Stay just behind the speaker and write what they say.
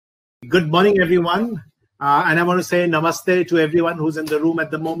Good morning, everyone. And I want to say namaste to everyone who's in the room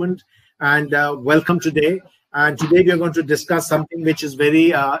at the moment and welcome today. And today we are going to discuss something which is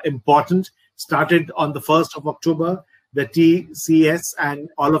very important. Started on the 1st of October, the TCS, and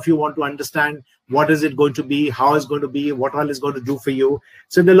all of you want to understand what is it going to be, how it's going to be, what all is going to do for you.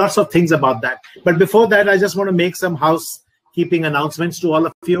 So there are lots of things about that. But before that, I just want to make some housekeeping announcements to all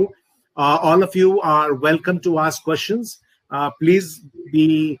of you. All of you are welcome to ask questions. Please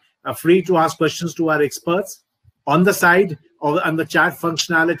be free to ask questions to our experts. On the side or on the chat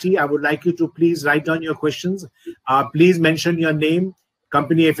functionality, I would like you to please write down your questions. Please mention your name,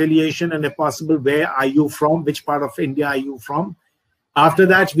 company affiliation, and if possible, where are you from, which part of India are you from. After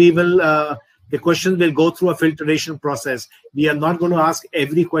that, we will, the questions will go through a filtration process. We are not going to ask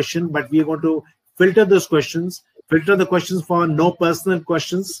every question, but we are going to filter those questions, filter the questions for no personal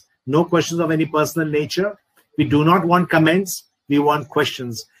questions, no questions of any personal nature. We do not want comments, we want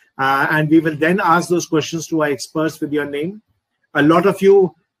questions. And we will then ask those questions to our experts with your name. A lot of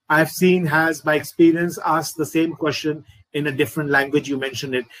you I've seen has, by experience, asked the same question in a different language. You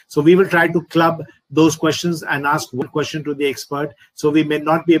mentioned it. So we will try to club those questions and ask one question to the expert. So we may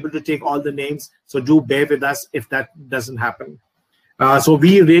not be able to take all the names. So do bear with us if that doesn't happen. So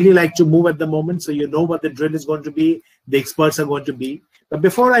we really like to move at the moment. So you know what the drill is going to be. The experts are going to be. But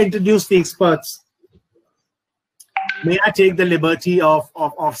before I introduce the experts, may I take the liberty of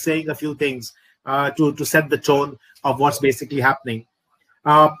saying a few things to set the tone of what's basically happening.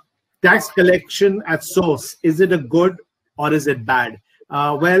 Tax collection at source, is it a good or is it bad?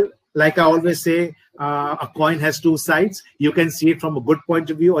 Well, like I always say, a coin has two sides. You can see it from a good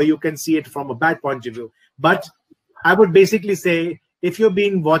point of view or you can see it from a bad point of view. But I would basically say, if you've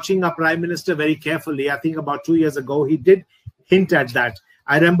been watching our Prime Minister very carefully, I think about 2 years ago, he did hint at that.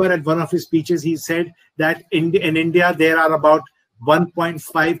 I remember at one of his speeches, he said that in India, there are about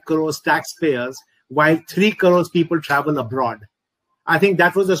 1.5 crores taxpayers, while 3 crores people travel abroad. I think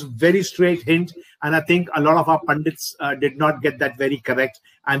that was a very straight hint. And I think a lot of our pundits did not get that very correct.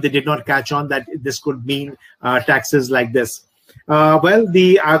 And they did not catch on that this could mean taxes like this. Well,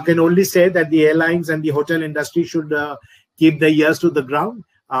 I can only say that the airlines and the hotel industry should keep their ears to the ground.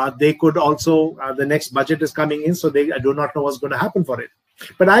 They could also, the next budget is coming in, so I do not know what's going to happen for it.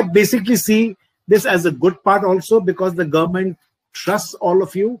 But I basically see this as a good part also, because the government trusts all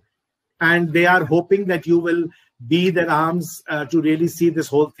of you and they are hoping that you will be their arms to really see this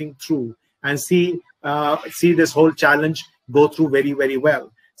whole thing through and see this whole challenge go through very, very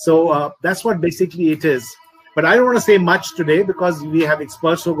well. So that's what basically it is. But I don't want to say much today because we have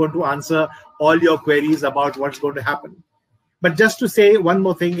experts who are going to answer all your queries about what's going to happen. But just to say one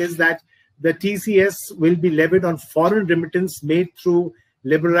more thing is that the TCS will be levied on foreign remittance made through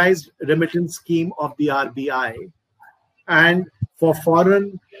liberalized remittance scheme of the RBI, and for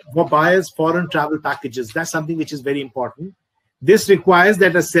buyers, foreign travel packages. That's something which is very important. This requires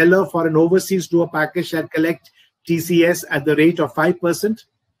that a seller for an overseas tour package shall collect TCS at the rate of 5%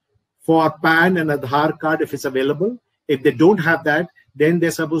 for PAN and Aadhaar card if it's available. If they don't have that, then they're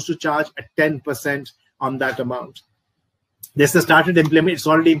supposed to charge a 10% on that amount. This has started implementing. It's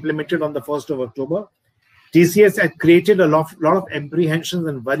already implemented on the 1st of October. TCS had created a lot of apprehensions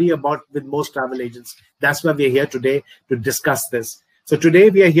and worry with most travel agents. That's why we are here today to discuss this. So today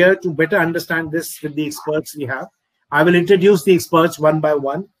we are here to better understand this with the experts we have. I will introduce the experts one by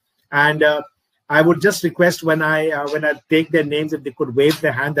one, and I would just request when I take their names, if they could wave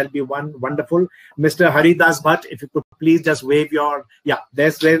their hand, that'll be wonderful. Mr. Haridas Bhatt, if you could please just wave your,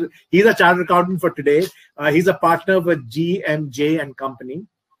 he's a chartered accountant for today. He's a partner with GMJ and Company.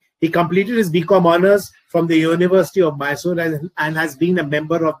 He completed his BCom honors from the University of Mysore and has been a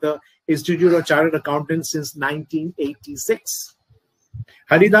member of the Institute of Chartered Accountants since 1986.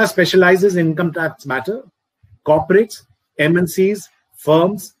 Haridas specializes in income tax matter, corporates, MNCs,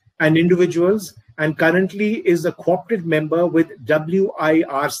 firms, and individuals, and currently is a cooperative member with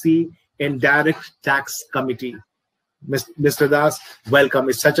WIRC Indirect Tax Committee. Mr. Das, welcome.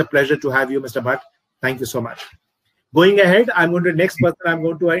 It's such a pleasure to have you, Mr. Bhatt. Thank you so much. Going ahead, next person I'm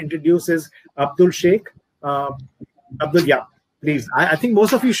going to introduce is Abdul Sheikh. Abdul, please. I think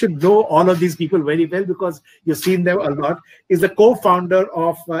most of you should know all of these people very well because you've seen them a lot. He's the co-founder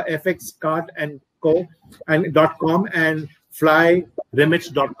of FXCart and Co. and .com and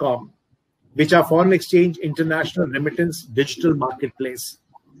FlyRemit.com, which are foreign exchange international remittance digital marketplace.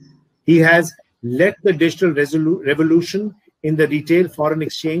 He has led the digital revolution in the retail foreign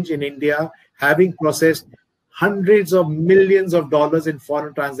exchange in India, having processed hundreds of millions of dollars in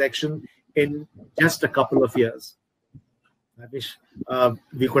foreign transactions in just a couple of years. I wish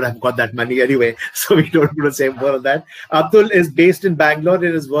we could have got that money anyway, so we don't want to say more of that. Abdul is based in Bangalore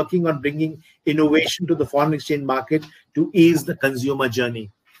and is working on bringing innovation to the foreign exchange market to ease the consumer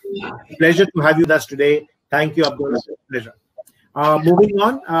journey. Pleasure to have you with us today. Thank you, Abdul. Pleasure. Moving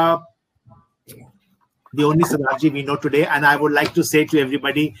on, the only Siddharji we know today, and I would like to say to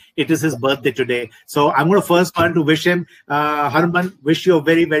everybody, it is his birthday today. So I'm going to first want to wish him, Harman, wish you a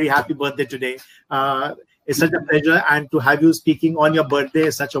very, very happy birthday today. It's such a pleasure, and to have you speaking on your birthday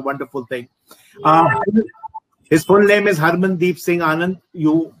is such a wonderful thing. His full name is Harmandeep Singh Anand.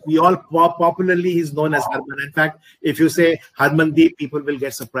 We all popularly he's known as Harman. In fact, if you say Harmandeep, people will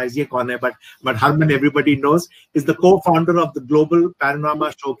get surprised. Ye kaun hai? But Harman, everybody knows, is the co-founder of the Global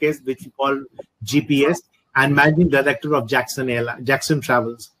Panorama Showcase, which we call GPS, and managing director of Jackson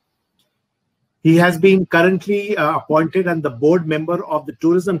Travels. He has been currently appointed and the board member of the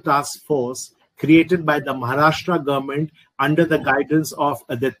Tourism Task Force created by the Maharashtra government under the guidance of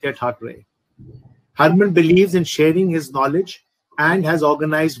Aditya Thackeray. Harman believes in sharing his knowledge and has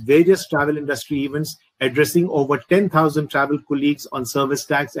organized various travel industry events addressing over 10,000 travel colleagues on service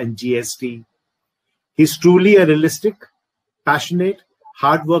tax and GST. He's truly a realistic, passionate,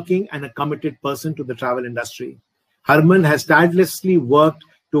 hardworking, and a committed person to the travel industry. Harman has tirelessly worked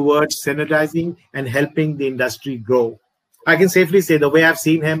towards sanitizing and helping the industry grow. I can safely say the way I've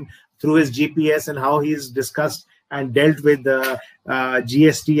seen him through his GPS and how he's discussed and dealt with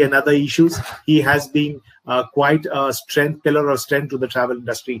GST and other issues, he has been quite a pillar of strength to the travel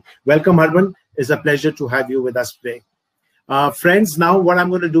industry. Welcome, Harman. It's a pleasure to have you with us today. Friends, now what I'm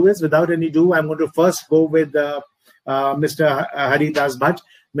going to do is, without any ado, I'm going to first go with Mr. Haridas Bhatt.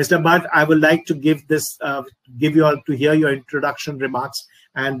 Mr. Bhatt, I would like to give you all to hear your introduction remarks,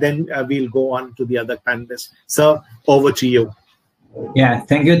 and then we'll go on to the other panelists. Sir, over to you. Yeah,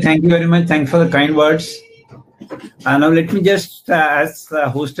 thank you very much. Thanks for the kind words. Now let me just, as the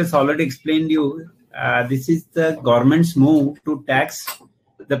hostess already explained you, this is the government's move to tax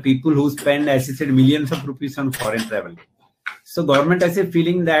the people who spend, as I said, millions of rupees on foreign travel. So government has a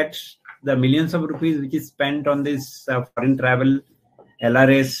feeling that the millions of rupees which is spent on this foreign travel,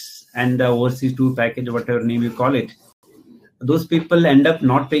 LRS and the overseas tour package, whatever name you call it, those people end up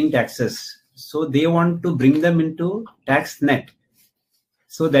not paying taxes. So they want to bring them into tax net.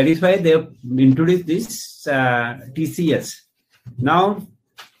 So that is why they have introduced this TCS. Now,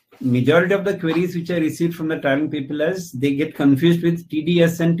 majority of the queries which I received from the traveling people is they get confused with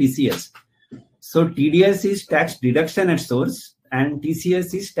TDS and TCS. So TDS is tax deduction at source and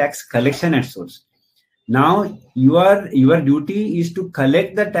TCS is tax collection at source. Now, your duty is to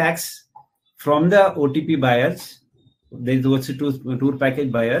collect the tax from the OTP buyers, those tour package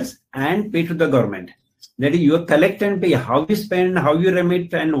buyers, and pay to the government. That is, you collect and pay. How you spend, how you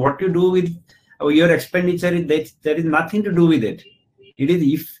remit, and what you do with your expenditure, there is nothing to do with it. It is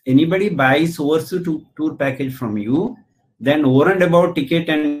if anybody buys overseas tour package from you, then over and above ticket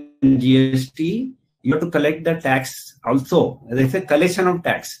and GST, you have to collect the tax also. There is a collection of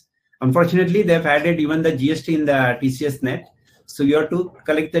tax. Unfortunately, they have added even the GST in the TCS net. So you have to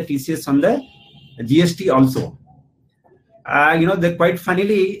collect the TCS on the GST also. They're quite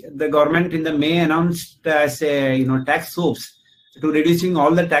funnily, the government in the May announced as a tax soaps to reducing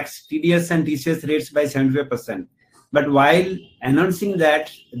all the tax TDS and TCS rates by 75%. But while announcing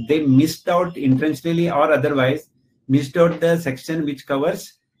that, they missed out intentionally or otherwise missed out the section which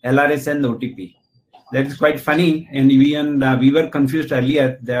covers LRS and OTP. That is quite funny, and we were confused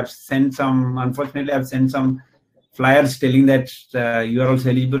earlier. They have sent some. Unfortunately, I've sent some flyers telling that you are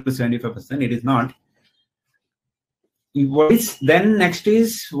also eligible to 75%. It is not. What is then next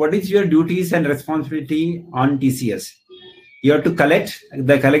is what is your duties and responsibility on TCS? You have to collect.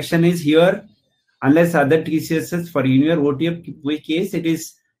 The collection is here, unless other TCSs for in your OTP case, it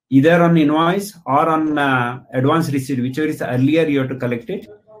is either on invoice or on advance receipt, whichever is earlier you have to collect it.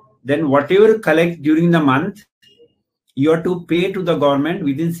 Then whatever collect during the month, you have to pay to the government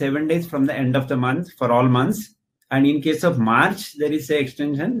within 7 days from the end of the month for all months. And in case of March, there is an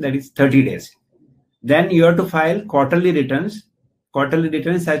extension that is 30 days. Then you have to file quarterly returns. Quarterly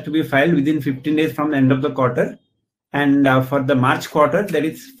returns have to be filed within 15 days from the end of the quarter. And for the March quarter, that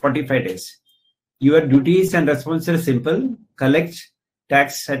is 45 days. Your duties and responsibilities are simple. Collect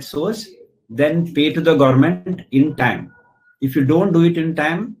tax at source, then pay to the government in time. If you don't do it in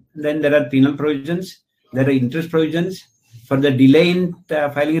time, then there are penal provisions, there are interest provisions. For the delay in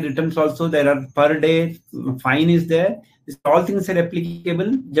filing returns also, there are per day fine is there. All things are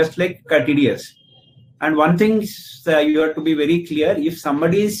applicable just like TDS. And one thing you have to be very clear, if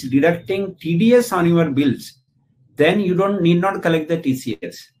somebody is deducting TDS on your bills, then you need not collect the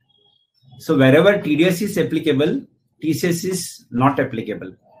TCS. So wherever TDS is applicable, TCS is not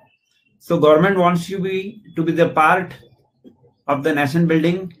applicable. So government wants you to be the part of the nation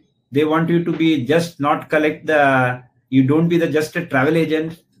building. They want you to be just not collect you don't be just a travel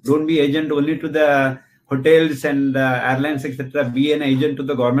agent. Don't be agent only to the hotels and airlines, etc. Be an agent to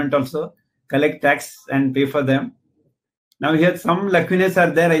the government also. Collect tax and pay for them. Now here some lacunae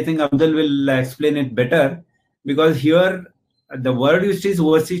are there. I think Abdul will explain it better, because here the word used is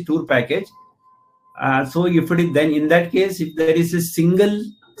overseas tour package. So if it is, then in that case, if there is a single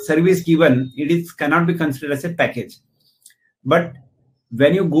service given, cannot be considered as a package. But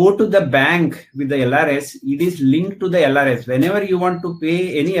when you go to the bank with the LRS, it is linked to the LRS. Whenever you want to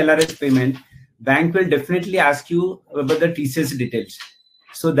pay any LRS payment, bank will definitely ask you about the TCS details.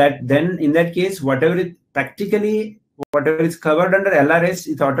 So that then in that case, whatever is covered under LRS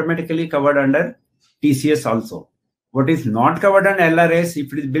is automatically covered under TCS also. What is not covered on LRS,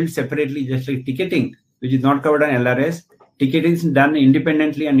 if it is billed separately, just like ticketing, which is not covered on LRS, ticketing is done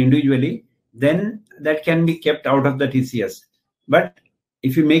independently and individually, then that can be kept out of the TCS. But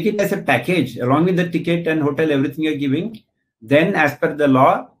if you make it as a package, along with the ticket and hotel, everything you're giving, then as per the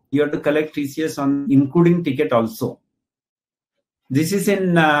law, you have to collect TCS on including ticket also. This is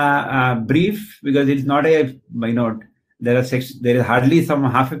in brief, because it's not a, there is hardly some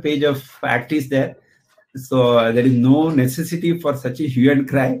half a page of act is there. So there is no necessity for such a hue and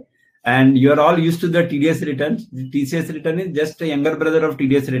cry. And you're all used to the TDS return. The TCS return is just a younger brother of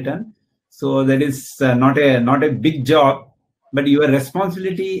TDS return. So that is not a big job, but your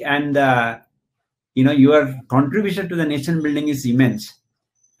responsibility and your contribution to the nation building is immense.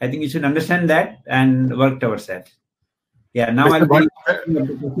 I think you should understand that and work towards that. Yeah, now I'll be...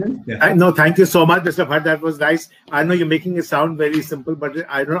 No, thank you so much, Mr. Bhatt. That was nice. I know you're making it sound very simple, but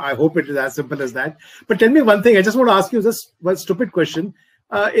I hope it is as simple as that. But tell me one thing. I just want to ask you this one stupid question.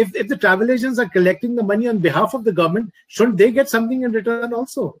 If the travel agents are collecting the money on behalf of the government, shouldn't they get something in return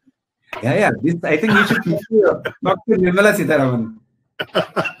also? Yeah. I think you should talk to Nirmala Sitharaman.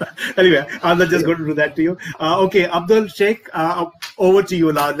 Anyway, I'm not just going to do that to you. Okay, Abdul Sheikh, over to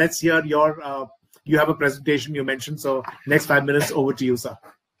you now. Let's hear your... you have a presentation you mentioned, so next 5 minutes, over to you, sir.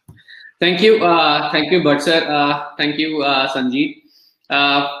 Thank you, Bhatt sir. Thank you, Sanjeev.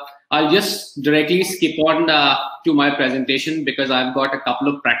 I'll just directly skip on to my presentation, because I've got a couple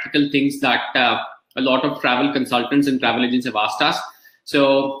of practical things that a lot of travel consultants and travel agents have asked us.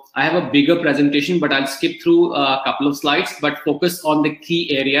 So I have a bigger presentation, but I'll skip through a couple of slides, but focus on the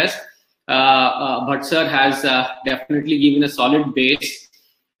key areas. Bhatt sir has definitely given a solid base.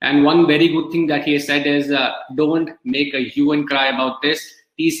 And one very good thing that he has said is, don't make a hue and cry about this.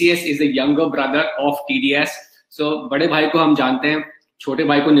 TCS is the younger brother of TDS. So, bade bhai ko hum jante hain, chote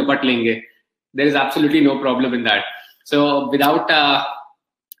bhai ko nipat lenge. There is absolutely no problem in that. So, without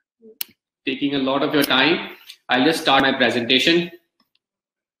taking a lot of your time, I'll just start my presentation.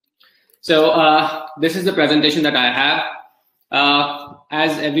 So, this is the presentation that I have.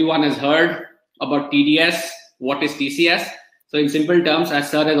 As everyone has heard about TDS, what is TCS? So in simple terms, as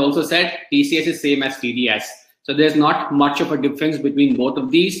sir has also said, TCS is same as TDS. So there's not much of a difference between both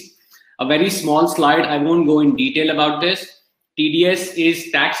of these. A very small slide, I won't go in detail about this. TDS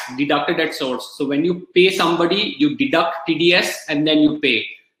is tax deducted at source. So when you pay somebody, you deduct TDS and then you pay.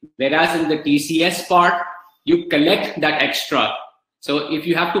 Whereas in the TCS part, you collect that extra. So if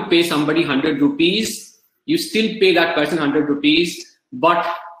you have to pay somebody 100 rupees, you still pay that person 100 rupees. But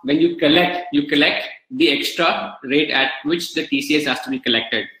when you collect the extra rate at which the TCS has to be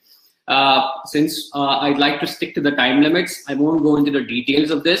collected. Since I'd like to stick to the time limits, I won't go into the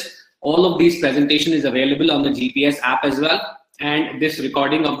details of this. All of these presentation is available on the GPS app as well. And this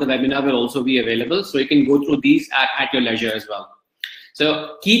recording of the webinar will also be available. So you can go through these at your leisure as well.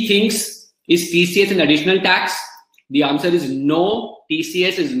 So key things, is TCS an additional tax? The answer is no,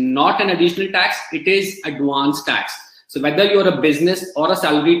 TCS is not an additional tax. It is advanced tax. So whether you're a business or a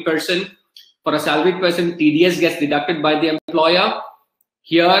salaried person, for a salaried person, TDS gets deducted by the employer.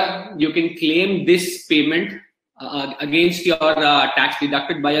 Here, you can claim this payment against your tax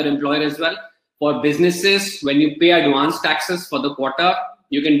deducted by your employer as well. For businesses, when you pay advanced taxes for the quarter,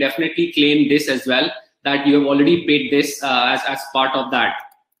 you can definitely claim this as well, that you have already paid this as part of that.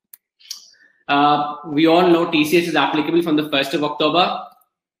 We all know TCS is applicable from the 1st of October.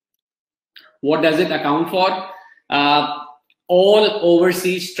 What does it account for? All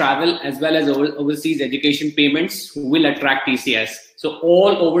overseas travel as well as overseas education payments will attract TCS. So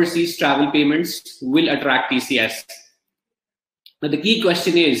all overseas travel payments will attract TCS. Now the key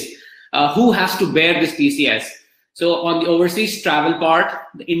question is, who has to bear this TCS? So on the overseas travel part,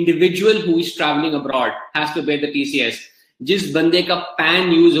 the individual who is traveling abroad has to bear the TCS. जिस बंदे का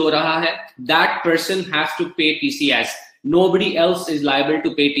PAN use हो रहा है, that person has to pay TCS. Nobody else is liable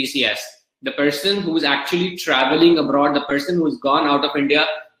to pay TCS. The person who is actually traveling abroad, the person who has gone out of India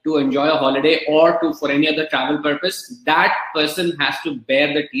to enjoy a holiday or for any other travel purpose, that person has to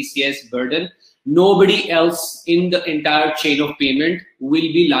bear the TCS burden. Nobody else in the entire chain of payment will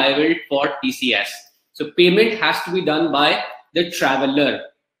be liable for TCS. So payment has to be done by the traveler.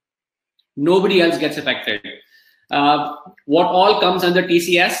 Nobody else gets affected. What all comes under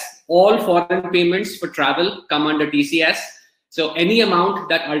TCS? All foreign payments for travel come under TCS. So any amount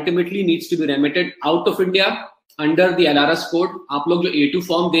that ultimately needs to be remitted out of India under the LRS code, आप लोग जो A2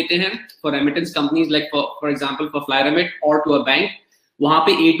 form देते हैं for remittance companies like for example for FlyRemit or to a bank, वहाँ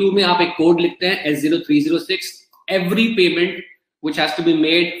पे A2 में आप एक code लिखते हैं S0306. Every payment which has to be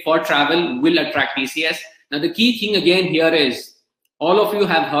made for travel will attract TCS. Now the key thing again here is, all of you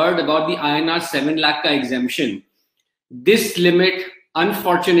have heard about the INR 7 lakh ka exemption. This limit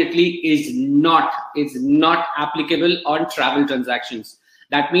unfortunately is not applicable on travel transactions.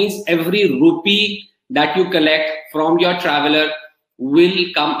 That means every rupee that you collect from your traveler will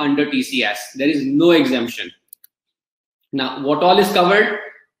come under TCS. There is no exemption. Now, what all is covered?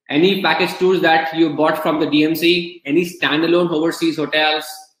 Any package tours that you bought from the DMC, any standalone overseas hotels,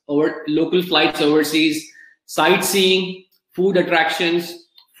 or local flights overseas, sightseeing, food attractions,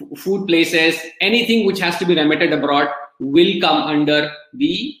 food places, anything which has to be remitted abroad will come under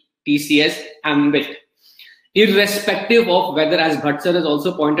the TCS ambit. Irrespective of whether, as Bhatt sir has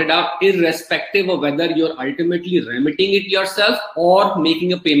also pointed out, irrespective of whether you're ultimately remitting it yourself or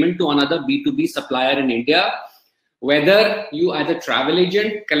making a payment to another B2B supplier in India, whether you as a travel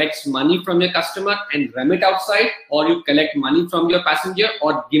agent collects money from your customer and remit outside, or you collect money from your passenger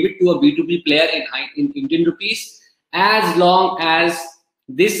or give it to a B2B player in Indian rupees, as long as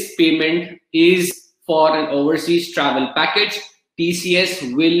this payment is for an overseas travel package,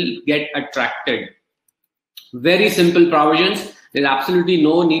 TCS will get attracted. Very simple provisions. There's absolutely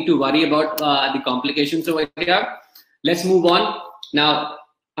no need to worry about the complications over here. Let's move on. Now,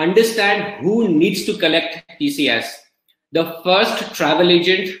 understand who needs to collect TCS. The first travel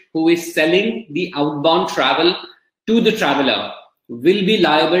agent who is selling the outbound travel to the traveler will be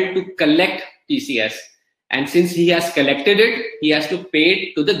liable to collect TCS. And since he has collected it, he has to pay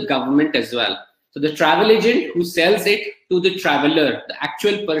it to the government as well. So the travel agent who sells it to the traveler, the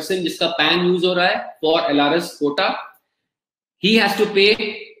actual person jiska PAN use ho raha hai for LRS quota, he has to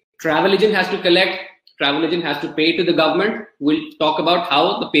pay, travel agent has to collect, travel agent has to pay to the government. We'll talk about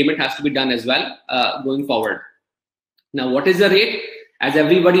how the payment has to be done as well going forward. Now, what is the rate? As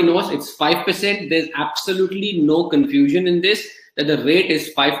everybody knows, it's 5%. There's absolutely no confusion in this, that the rate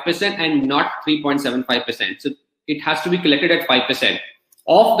is 5% and not 3.75%. So it has to be collected at 5%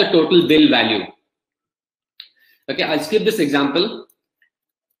 of the total bill value. Okay, I'll skip this example.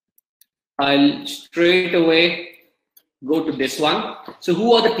 I'll straight away go to this one. So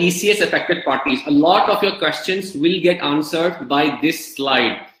who are the TCS affected parties? A lot of your questions will get answered by this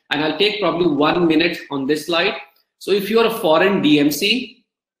slide. And I'll take probably 1 minute on this slide. So if you're a foreign DMC,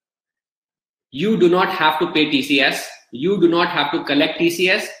 you do not have to pay TCS. You do not have to collect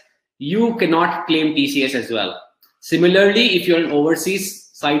TCS. You cannot claim TCS as well. Similarly, if you're an overseas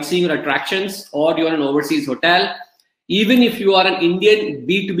sightseeing or attractions, or you're an overseas hotel, even if you are an Indian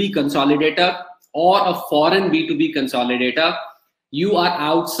B2B consolidator or a foreign B2B consolidator, you are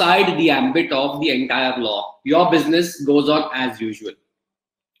outside the ambit of the entire law. Your business goes on as usual.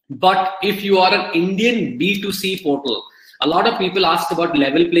 But if you are an Indian B2C portal, a lot of people ask about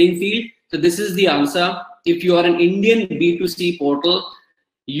level playing field. So this is the answer. If you are an Indian B2C portal,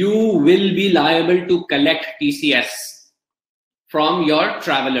 you will be liable to collect TCS from your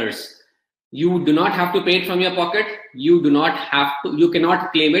travelers. You do not have to pay it from your pocket. You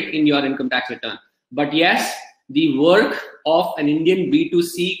cannot claim it in your income tax return. But yes, the work of an Indian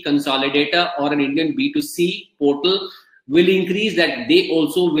B2C consolidator or an Indian B2C portal will increase, that they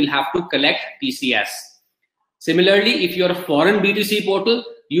also will have to collect TCS. Similarly, if you're a foreign B2C portal,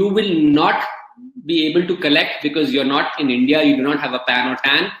 you will not be able to collect because you're not in India, you do not have a PAN or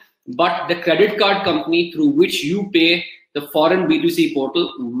TAN, but the credit card company through which you pay the foreign B2C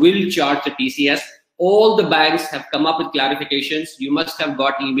portal will charge the TCS. All the banks have come up with clarifications. You must have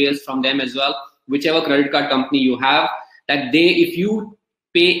got emails from them as well, whichever credit card company you have, that if you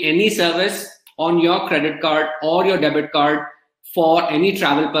pay any service on your credit card or your debit card for any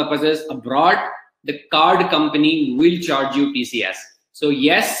travel purposes abroad, the card company will charge you TCS. So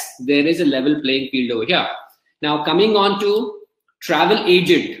yes, there is a level playing field over here. Now coming on to travel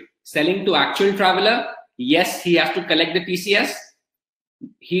agent selling to actual traveler, yes, he has to collect the TCS.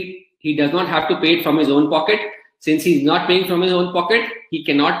 He does not have to pay it from his own pocket. Since he's not paying from his own pocket, he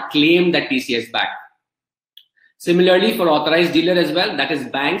cannot claim that TCS back. Similarly, for authorized dealer as well, that is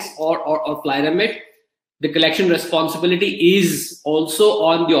banks or fly remit, the collection responsibility is also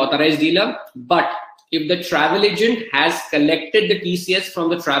on the authorized dealer. But if the travel agent has collected the TCS from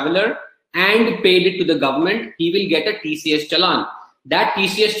the traveler and paid it to the government, he will get a TCS challan. That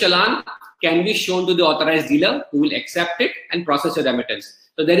TCS challan can be shown to the authorized dealer, who will accept it and process a remittance.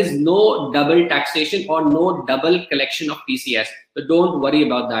 So there is no double taxation or no double collection of TCS. So don't worry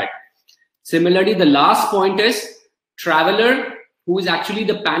about that. Similarly, the last point is traveler who is actually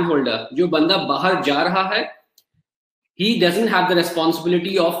the PAN holder. Jo banda bahar ja raha hai, he doesn't have the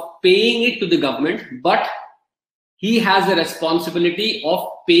responsibility of paying it to the government, but he has the responsibility of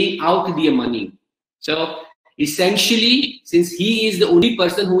paying out the money. So essentially, since he is the only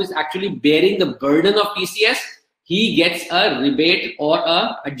person who is actually bearing the burden of TCS, he gets a rebate or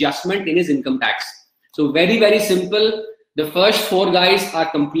a adjustment in his income tax. So very, very simple. The first four guys are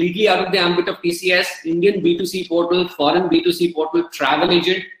completely out of the ambit of TCS. Indian B2C portal, foreign B2C portal, travel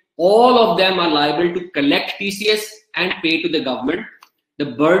agent, all of them are liable to collect TCS and pay to the government. The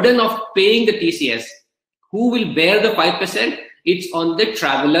burden of paying the TCS, who will bear the 5%? It's on the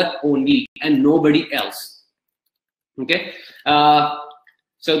traveler only and nobody else. Okay.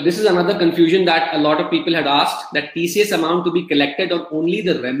 So this is another confusion that a lot of people had asked, that TCS amount to be collected on only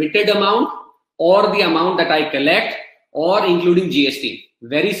the remitted amount or the amount that I collect, or including GST.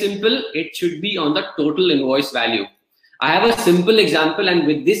 Very simple. It should be on the total invoice value. I have a simple example, and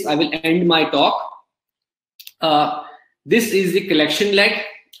with this I will end my talk. This is the collection leg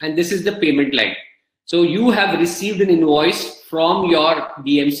and this is the payment leg. So you have received an invoice from your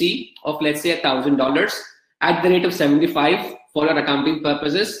DMC of, let's say, $1,000 at the rate of 75 for your accounting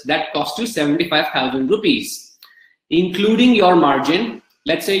purposes. That costs you 75,000 rupees, including your margin.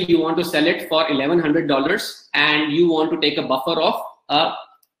 Let's say you want to sell it for $1,100 and you want to take a buffer of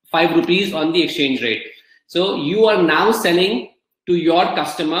 5 rupees on the exchange rate. So you are now selling to your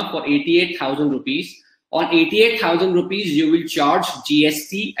customer for 88,000 rupees. On 88,000 rupees, you will charge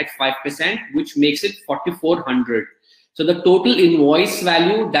GST at 5%, which makes it 4,400. So the total invoice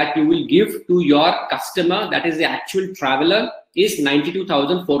value that you will give to your customer, that is the actual traveler, is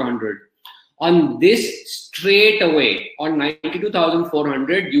 92,400. On this, straight away, on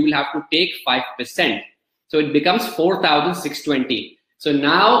 92,400, you will have to take 5%. So it becomes 4,620. So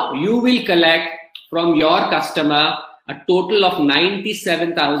now you will collect from your customer a total of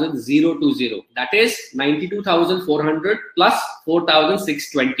 97,020. That is 92,400 plus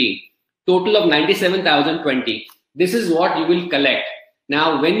 4,620. Total of 97,020. This is what you will collect.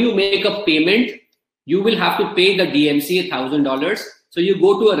 Now, when you make a payment, you will have to pay the DMC $1,000. So you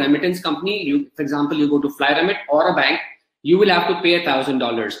go to a remittance company, for example, you go to Fly Remit or a bank, you will have to pay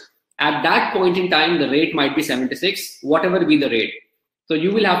 $1,000. At that point in time, the rate might be 76, whatever be the rate. So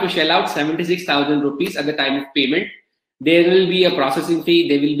you will have to shell out 76,000 rupees at the time of payment. There will be a processing fee,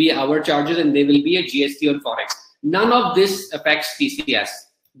 there will be hour charges, and there will be a GST on Forex. None of this affects TCS.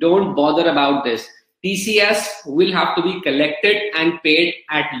 Don't bother about this. TCS will have to be collected and paid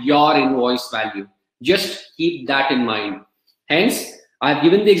at your invoice value. Just keep that in mind. Hence, I've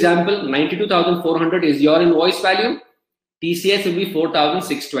given the example, 92,400 is your invoice value. TCS will be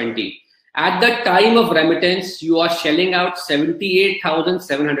 4,620. At the time of remittance, you are shelling out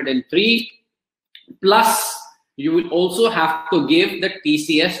 78,703 plus you will also have to give the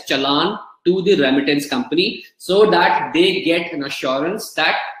TCS challan to the remittance company so that they get an assurance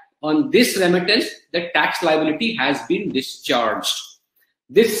that on this remittance, the tax liability has been discharged.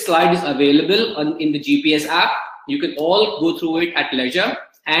 This slide is available in the GPS app. You can all go through it at leisure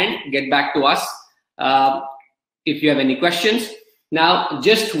and get back to us if you have any questions. Now,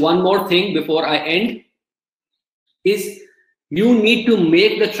 just one more thing before I end is you need to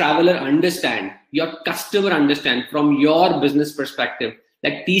make the traveler understand, your customer understand from your business perspective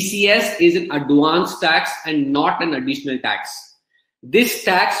that TCS is an advanced tax and not an additional tax. This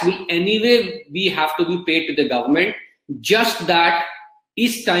tax will anyway have to be paid to the government. Just that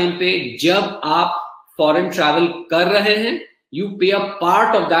इस time पे जब आप foreign travel कर रहे हैं, you pay a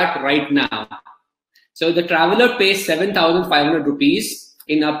part of that right now. So the traveler pays 7,500 rupees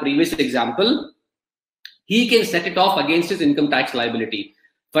in our previous example. He can set it off against his income tax liability.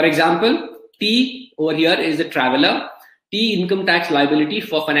 For example, T over here is the traveler. T income tax liability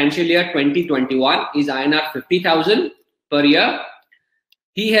for financial year 2021 is INR 50,000 per year.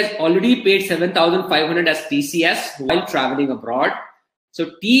 He has already paid 7,500 as TCS while traveling abroad.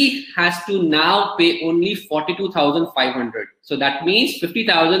 So T has to now pay only 42,500. So that means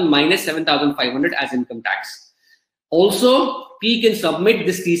 50,000 minus 7,500 as income tax. Also, P can submit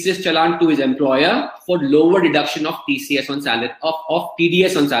this TCS challan to his employer for lower deduction of TCS on salary, of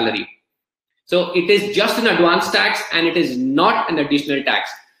TDS on salary. So it is just an advance tax and it is not an additional tax.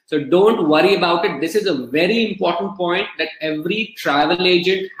 So don't worry about it. This is a very important point that every travel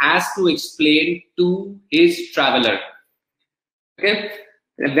agent has to explain to his traveler. Okay,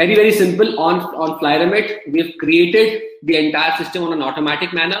 very, very simple. On FlyRemit, we've created the entire system on an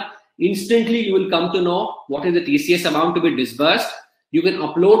automatic manner. Instantly, you will come to know what is the TCS amount to be disbursed. You can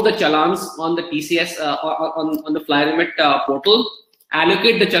upload the challans on the TCS on the FlyRemit portal,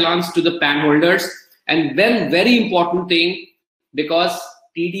 allocate the challans to the PAN holders, and then very important thing, because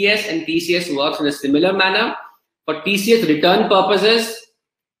TDS and TCS works in a similar manner. For TCS return purposes,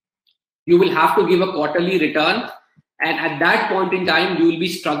 you will have to give a quarterly return, and at that point in time, you will be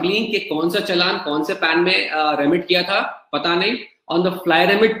struggling कि कौन सा चलान कौन से PAN में remit किया था पता नहीं. On the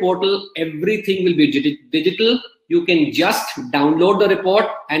FlyRemit portal, everything will be digital. You can just download the report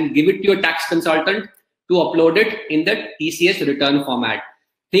and give it to your tax consultant to upload it in the TCS return format.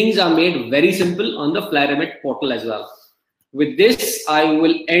 Things are made very simple on the FlyRemit portal as well. With this, I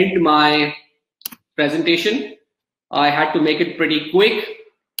will end my presentation. I had to make it pretty quick,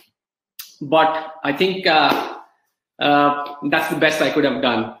 but I think that's the best I could have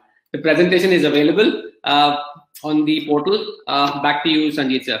done. The presentation is available on the portal. Back to you,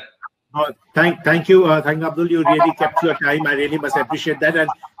 Sanjeet sir. Thank you, Abdul. You really kept your time. I really must appreciate that. And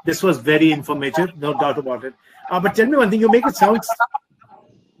this was very informative, no doubt about it. But tell me one thing, you make it sound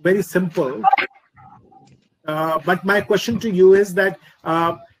very simple. But my question to you is that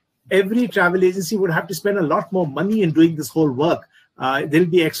every travel agency would have to spend a lot more money in doing this whole work. There'll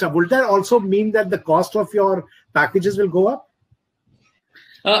be extra. Will that also mean that the cost of your packages will go up?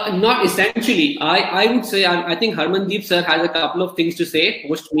 Not essentially. I would say, I think Harmandeep sir has a couple of things to say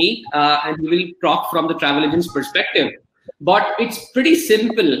post me, and he will talk from the travel agent's perspective. But it's pretty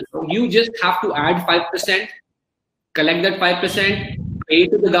simple. You just have to add 5%, collect that 5%, pay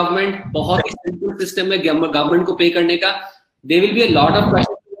to the government. बहुत ही simple system है government को pay करने का. There will be a lot of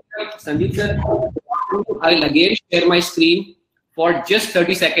questions. Sandeep sir, I'll again share my screen for just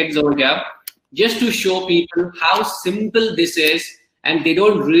 30 seconds over here, just to show people how simple this is, and they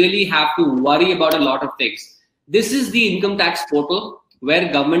don't really have to worry about a lot of things. This is the income tax portal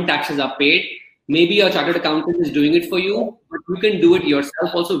where government taxes are paid. Maybe your chartered accountant is doing it for you, but you can do it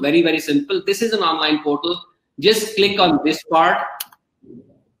yourself also. Very, very simple. This is an online portal. Just click on this part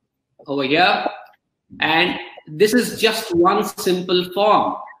over here, and this is just one simple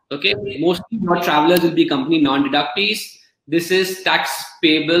form. Okay, mostly your travelers will be company non-deductees. This is tax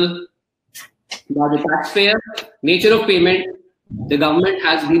payable by the taxpayer. Nature of payment, the government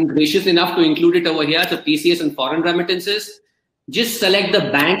has been gracious enough to include it over here. So TCS and foreign remittances. Just select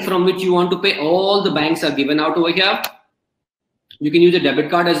the bank from which you want to pay. All the banks are given out over here. You can use a debit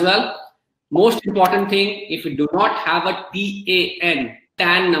card as well. Most important thing, if you do not have a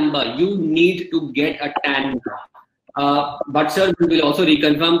TAN number, you need to get a TAN number. But sir, we will also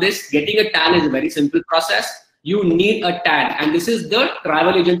reconfirm this. Getting a TAN is a very simple process. You need a TAN, and this is the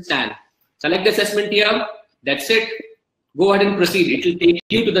travel agent TAN. Select the assessment here. That's it. Go ahead and proceed. It will take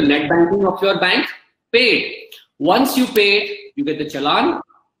you to the net banking of your bank. Pay it. Once you pay it, you get the challan.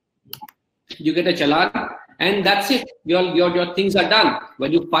 You get a challan, and that's it. Your things are done.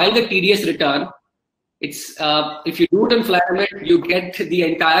 When you file the TDS return, it's if you do it on FlyRemit, you get the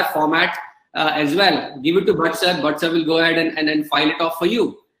entire format as well. Give it to Bhatt sir. Bhatt sir will go ahead and then file it off for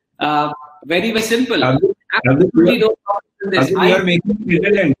you. Very, very simple. Absolutely no problem in this. You are making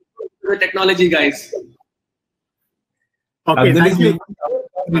redundant. The technology guys. Okay, thank you.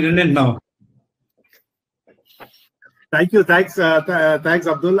 Redundant now. Thank you. Thanks,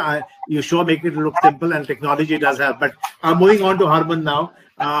 Abdul. You sure make it look simple, and technology does help. But moving on to Harman now.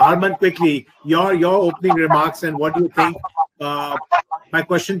 Harman, quickly, your opening remarks and what do you think? My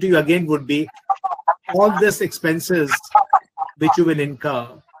question to you again would be, all this expenses which you will incur,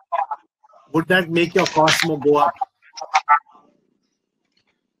 would that make your costs more go up?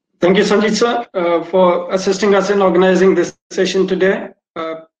 Thank you, Sanjeet sir, for assisting us in organizing this session today.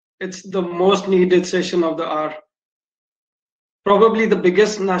 It's the most needed session of the hour. Probably the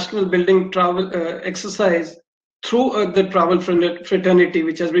biggest national building travel exercise through the travel fraternity,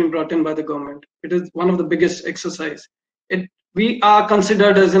 which has been brought in by the government. It is one of the biggest exercise. We are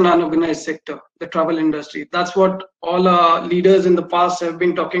considered as an unorganized sector, the travel industry. That's what all our leaders in the past have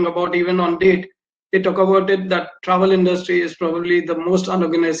been talking about. Even on date, they talk about it, that travel industry is probably the most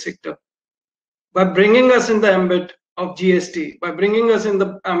unorganized sector. By bringing us in the ambit of GST, by bringing us in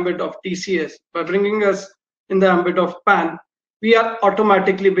the ambit of TCS, by bringing us in the ambit of PAN, we are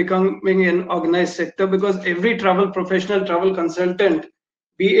automatically becoming an organized sector, because every travel professional, travel consultant,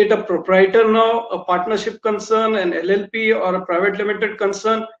 be it a proprietor now, a partnership concern, an LLP, or a private limited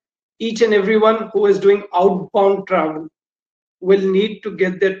concern, each and everyone who is doing outbound travel will need to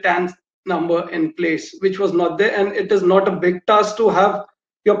get their TAN number in place, which was not there. And it is not a big task to have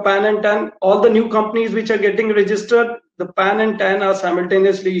your PAN and TAN. All the new companies which are getting registered, the PAN and TAN are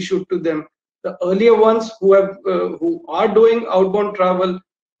simultaneously issued to them. The earlier ones who are doing outbound travel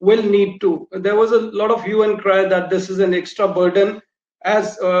will need to. There was a lot of hue and cry that this is an extra burden.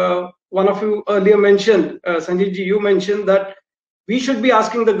 As one of you earlier mentioned, Sanjeev ji, you mentioned that we should be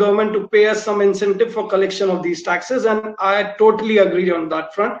asking the government to pay us some incentive for collection of these taxes, and I totally agree on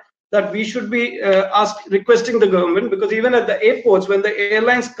that front, that we should be requesting the government, because even at the airports, when the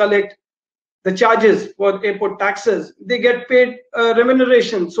airlines collect the charges for airport taxes, they get paid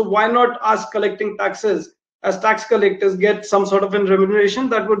remuneration. So why not us collecting taxes as tax collectors get some sort of a remuneration?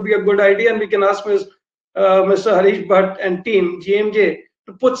 That would be a good idea, and we can ask Mr. Harish Bhatt and team GMJ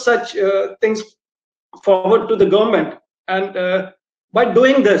to put such things forward to the government. And by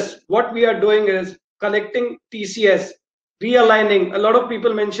doing this, what we are doing is collecting TCS, realigning. A lot of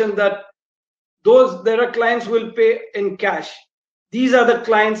people mentioned that there are clients who will pay in cash. These are the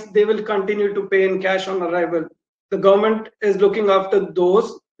clients, they will continue to pay in cash on arrival. The government is looking after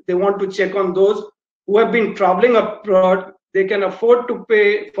those. They want to check on those who have been traveling abroad. They can afford to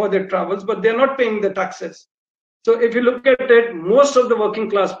pay for their travels, but they're not paying the taxes. So if you look at it, most of the working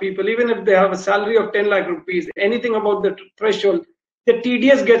class people, even if they have a salary of 10 lakh rupees, anything above the threshold, the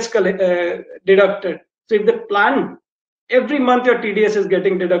TDS gets deducted. So if the plan, every month your TDS is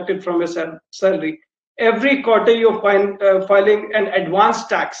getting deducted from your salary. Every quarter you're filing an advance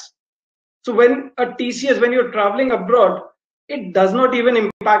tax. So when a TCS, when you're traveling abroad, it does not even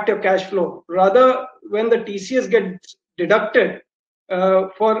impact your cash flow. Rather, when the TCS gets deducted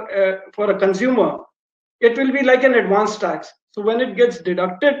for a consumer, it will be like an advance tax. So when it gets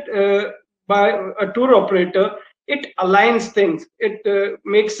deducted by a tour operator, it aligns things. It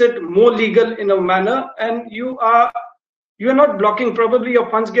makes it more legal in a manner, and you are not blocking. Probably your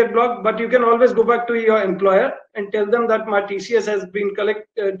funds get blocked, but you can always go back to your employer and tell them that my TCS has been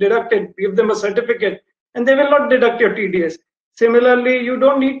deducted. Give them a certificate, and they will not deduct your TDS. Similarly, you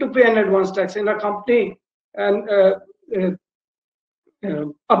don't need to pay an advance tax in a company. And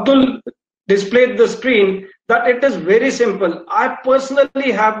Abdul displayed the screen that it is very simple. I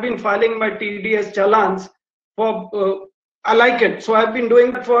personally have been filing my TDS challans for. I like it. So I've been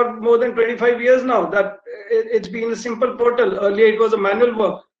doing it for more than 25 years now. That it's been a simple portal. Earlier it was a manual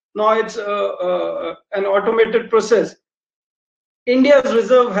work. Now it's an automated process. India's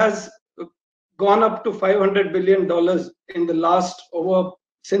reserve has gone up to $500 billion in the last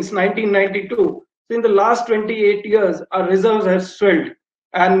since 1992. So in the last 28 years, our reserves have swelled.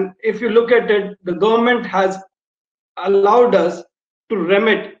 And if you look at it, the government has allowed us to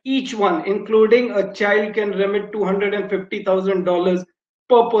remit each one, including a child can remit $250,000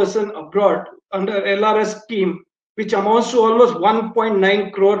 per person abroad under LRS scheme, which amounts to almost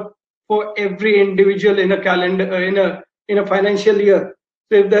 1.9 crore for every individual in a calendar in a financial year.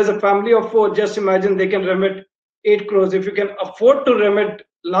 So if there's a family of 4, just imagine they can remit 8 crores. If you can afford to remit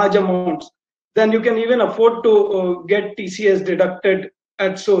large amounts, then you can even afford to get TCS deducted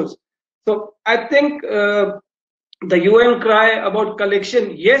at source. So I think the UN cry about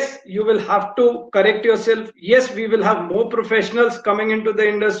collection, yes, you will have to correct yourself. Yes, we will have more professionals coming into the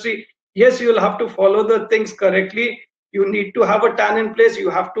industry. Yes, you will have to follow the things correctly. You need to have a TAN in place.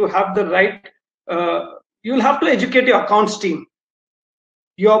 You have to have the right. You will have to educate your accounts team.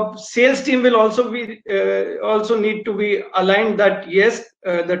 Your sales team will also need to be aligned that yes,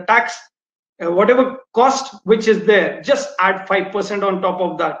 the tax, whatever cost which is there, just add 5% on top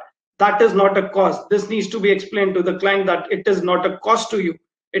of that. That is not a cost. This needs to be explained to the client that it is not a cost to you.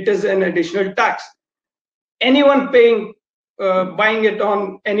 It is an additional tax. Anyone buying it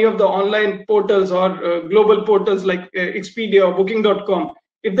on any of the online portals or global portals like Expedia or Booking.com,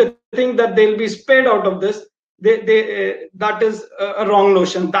 if they think that they'll be spared out of this, that is a wrong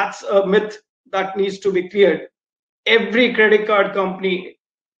notion. That's a myth that needs to be cleared. Every credit card company,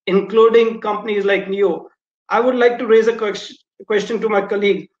 including companies like Neo, I would like to raise a question to my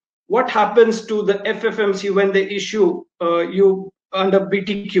colleague. What happens to the FFMC when they issue you under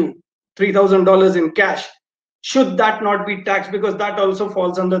BTQ $3,000 in cash? Should that not be taxed? Because that also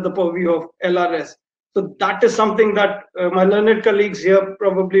falls under the purview of LRS. So that is something that my learned colleagues here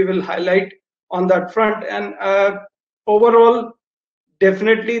probably will highlight on that front. And overall,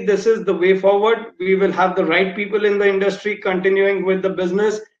 definitely this is the way forward. We will have the right people in the industry continuing with the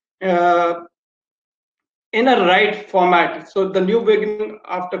business. in a right format. So the new beginning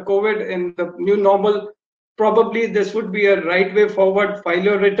after COVID, in the new normal, probably this would be a right way forward. File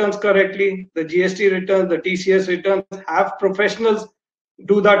your returns correctly. The GST returns, the TCS returns, have professionals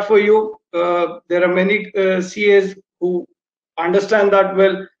do that for you. There are many CAs who understand that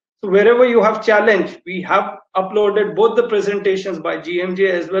well. So wherever you have challenge, we have uploaded both the presentations by GMJ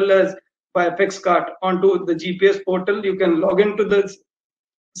as well as by FXCart onto the GPS portal. You can log into the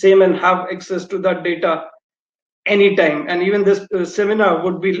same and have access to that data anytime. And even this seminar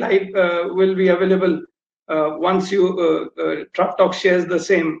would be live, will be available once you Talk shares the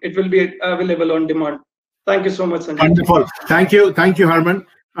same. It will be available on demand. Thank you so much, Sanjay. Wonderful. Thank you, Harman.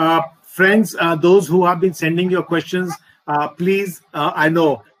 Friends, those who have been sending your questions, please, I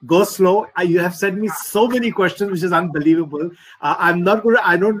know, go slow. You have sent me so many questions, which is unbelievable. I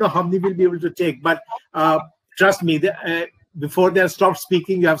don't know how many we'll be able to take, but trust me, before they stop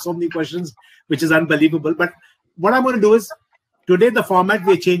speaking, you have so many questions, which is unbelievable. But what I'm going to do is, today the format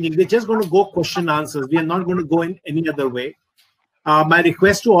we're changing. We're just going to go question answers. We are not going to go in any other way. My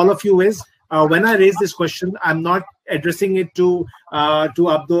request to all of you is, when I raise this question, I'm not addressing it to Abdul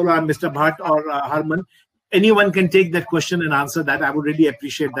or Mr. Bhatt or Harman. Anyone can take that question and answer that. I would really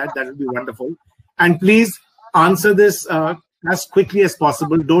appreciate that. That would be wonderful. And please answer this as quickly as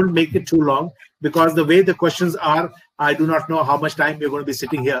possible. Don't make it too long, because the way the questions are, I do not know how much time we're going to be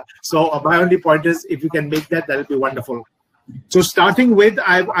sitting here. So my only point is, if you can make that, that would be wonderful. So starting with,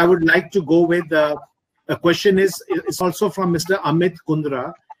 I would like to go with the question it's also from Mr. Amit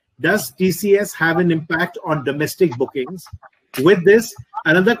Kundra. Does TCS have an impact on domestic bookings? With this,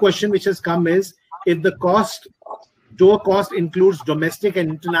 another question which has come is, if the tour cost includes domestic and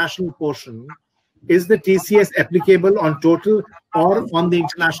international portion, is the TCS applicable on total or on the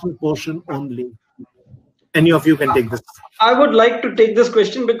international portion only? Any of you can take this. I would like to take this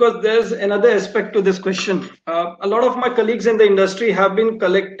question because there's another aspect to this question. A lot of my colleagues in the industry have been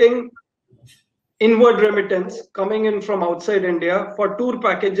collecting inward remittance coming in from outside India for tour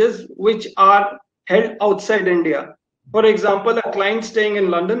packages which are held outside India. For example, a client staying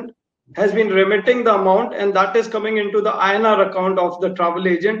in London has been remitting the amount, and that is coming into the INR account of the travel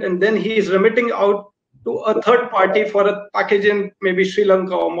agent, and then he is remitting out to a third party for a package in maybe Sri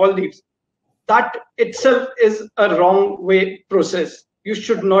Lanka or Maldives. That itself is a wrong way process. You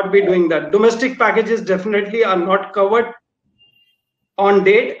should not be doing that. Domestic packages definitely are not covered on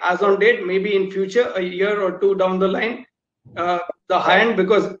date, as on date, maybe in future, a year or two down the line, the high end,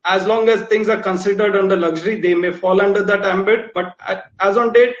 because as long as things are considered under luxury, they may fall under that ambit, but as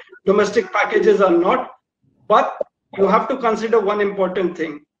on date, domestic packages are not. But you have to consider one important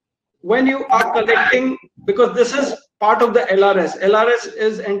thing. When you are collecting, because this is part of the LRS. LRS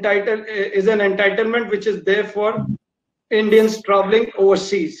is an entitlement which is there for Indians traveling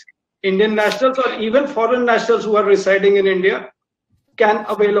overseas. Indian nationals or even foreign nationals who are residing in India can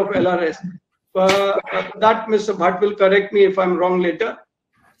avail of LRS. That Mr. Bhatt will correct me if I'm wrong later.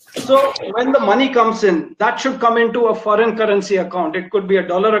 So when the money comes in, that should come into a foreign currency account. It could be a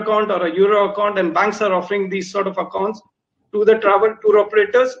dollar account or a euro account, and banks are offering these sort of accounts to the travel tour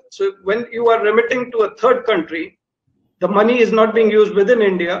operators. So when you are remitting to a third country, the money is not being used within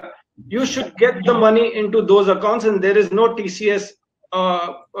India, you should get the money into those accounts, and there is no TCS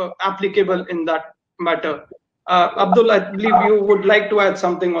applicable in that matter. Abdul, I believe you would like to add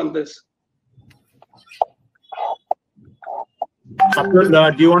something on this.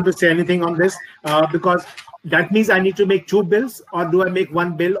 Abdul, do you want to say anything on this? Because that means I need to make two bills, or do I make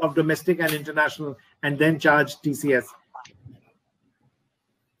one bill of domestic and international and then charge TCS?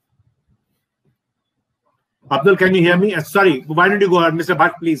 Abdul, can you hear me? Sorry, why don't you go ahead? Mr.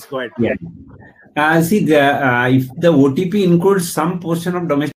 Bhatt, please go ahead. Yeah. See, if the OTP includes some portion of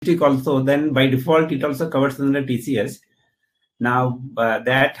domestic also, then by default, it also covers under TCS. Now,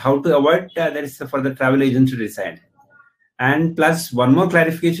 that how to avoid, that is for the travel agent to decide. And plus, one more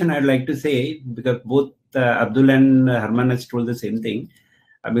clarification I'd like to say, because both Abdul and Harman has told the same thing,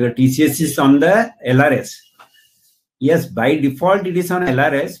 because TCS is on the LRS. Yes, by default, it is on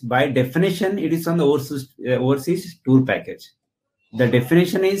LRS. By definition, it is on the overseas tour package. The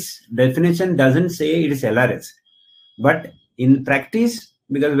definition doesn't say it is LRS. But in practice,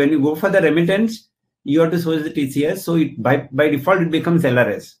 because when you go for the remittance, you have to source the TCS. So it, by default, it becomes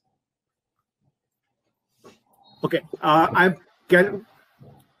LRS. Okay.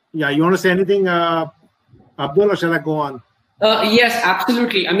 Yeah, you want to say anything, Abdul, or shall I go on? Yes,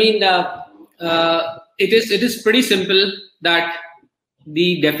 absolutely. I mean, it is pretty simple that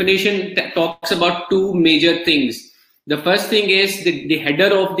the definition talks about two major things. The first thing is the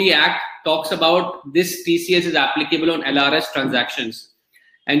header of the act talks about this TCS is applicable on LRS transactions.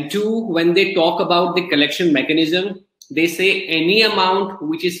 And two, when they talk about the collection mechanism, they say any amount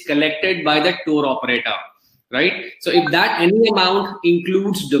which is collected by the tour operator, right? So if that any amount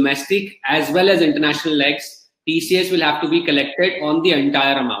includes domestic as well as international legs, TCS will have to be collected on the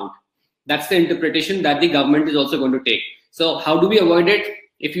entire amount. That's the interpretation that the government is also going to take. So how do we avoid it?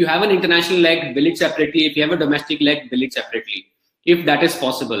 If you have an international leg, bill it separately. If you have a domestic leg, bill it separately. If that is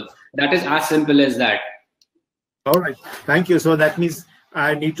possible, that is as simple as that. All right, thank you. So that means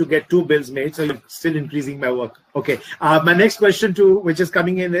I need to get 2 bills made. So you're still increasing my work. Okay. My next question too, which is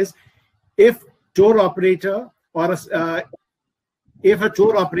coming in, is if tour operator or if a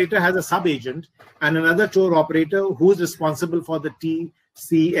tour operator has a sub-agent and another tour operator who's responsible for the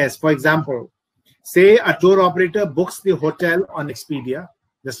TCS, for example, say a tour operator books the hotel on Expedia,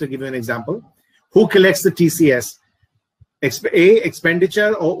 just to give you an example, who collects the TCS?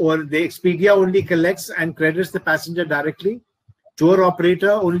 Expenditure or the Expedia only collects and credits the passenger directly? Tour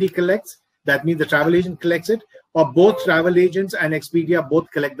operator only collects, that means the travel agent collects it, or both travel agents and Expedia both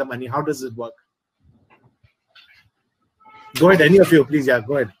collect the money? How does it work? Go ahead, any of you, please. Yeah,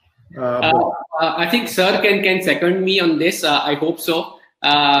 go ahead. I think sir can second me on this. I hope so.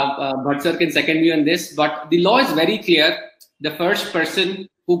 But sir can second me on this. But the law is very clear. The first person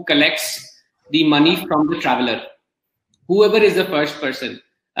who collects the money from the traveler, whoever is the first person,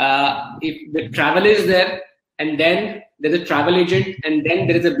 if the traveler is there, and then there's a travel agent, and then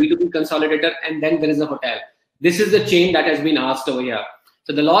there is a B2B consolidator, and then there is a hotel. This is the chain that has been asked over here.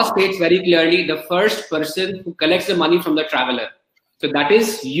 So the law states very clearly the first person who collects the money from the traveler. So that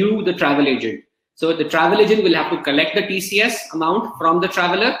is you, the travel agent. So the travel agent will have to collect the TCS amount from the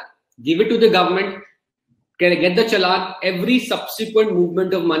traveler, give it to the government, get the challan. Every subsequent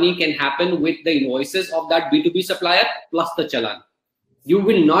movement of money can happen with the invoices of that B2B supplier plus the challan. You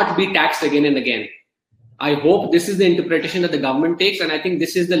will not be taxed again and again. I hope this is the interpretation that the government takes, and I think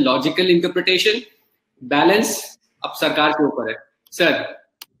this is the logical interpretation. Balance ab sarkar ke upar hai. Sir.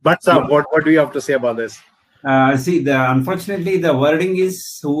 But sir, what do you have to say about this? See, unfortunately, the wording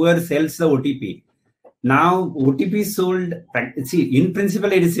is whoever sells the OTP. Now, OTP is sold. See, in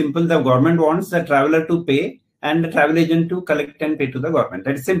principle, it is simple. The government wants the traveler to pay and the travel agent to collect and pay to the government.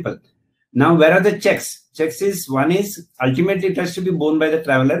 That is simple. Now, where are the checks? Checks is, one is ultimately it has to be borne by the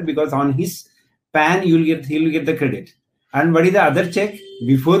traveler, because on his PAN he will get the credit. And what is the other check?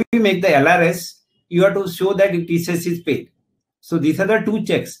 Before you make the LRS, you have to show that TCS is paid. So these are the 2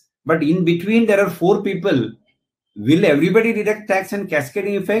 checks. But in between, there are 4 people. Will everybody deduct tax and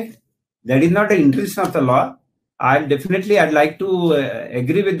cascading effect? That is not the interest of the law. I'd like to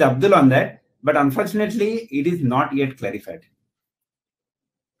agree with Abdul on that. But unfortunately, it is not yet clarified.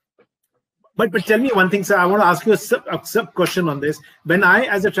 But tell me one thing, sir. I want to ask you a sub question on this. When I,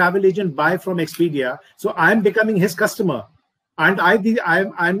 as a travel agent, buy from Expedia, so I'm becoming his customer, and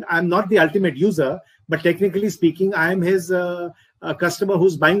I'm not the ultimate user, but technically speaking, I am his customer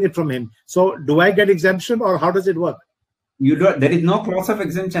who's buying it from him. So do I get exemption, or how does it work? You don't. There is no clause of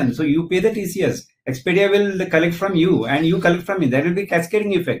exemption. So you pay the TCS. Expedia will collect from you, and you collect from me. There will be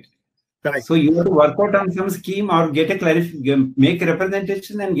cascading effect. Correct. So you have to work out on some scheme or get a make a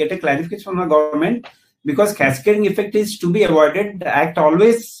representation and get a clarification from the government, because cascading effect is to be avoided. The Act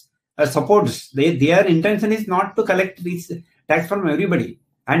always supports. Their intention is not to collect this tax from everybody.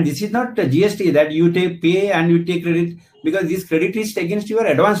 And this is not GST that you pay and you take credit, because this credit is against your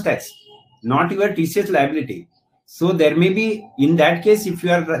advance tax, not your TCS liability. So there may be, in that case, if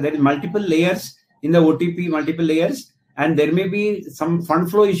there is multiple layers in the OTP, multiple layers, and there may be some fund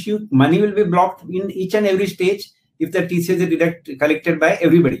flow issue, money will be blocked in each and every stage if the TCS is collected by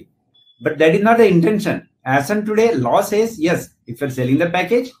everybody. But that is not the intention. As on today, law says, yes, if you're selling the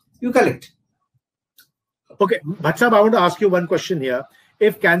package, you collect. Okay, Bhatsab, I want to ask you one question here.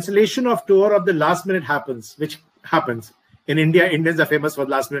 If cancellation of tour of the last minute happens, which happens in India, Indians are famous for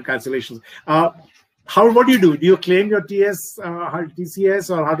last minute cancellations. What do? Do you claim your TCS,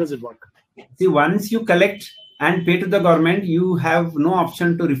 or how does it work? See, once you collect and pay to the government, you have no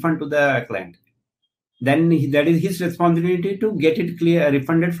option to refund to the client. Then that is his responsibility to get it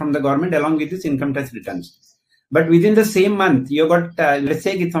refunded from the government along with his income tax returns. But within the same month, you got, let's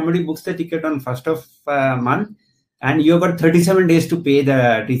say if somebody books the ticket on 1st of month, and you got 37 days to pay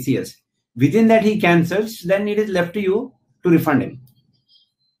the TCS. Within that he cancels, then it is left to you to refund him.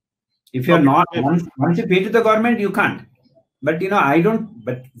 If you're not, once you pay to the government, you can't. But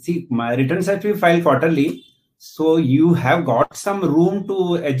but see, my returns have to be filed quarterly. So you have got some room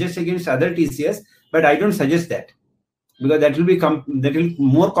to adjust against other TCS, but I don't suggest that, because that will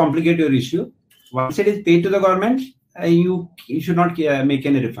more complicate your issue. Once it is paid to the government, you should not make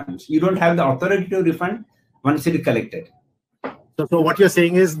any refunds. You don't have the authority to refund once it is collected. So what you're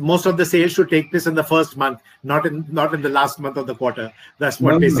saying is most of the sales should take place in the first month, not in the last month of the quarter. That's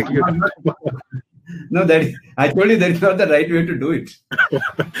what basically. No, I told you that is not the right way to do it.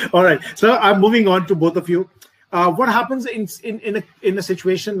 All right. So I'm moving on to both of you. What happens in a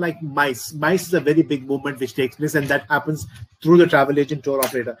situation like MICE? MICE is a very big movement which takes place, and that happens through the travel agent tour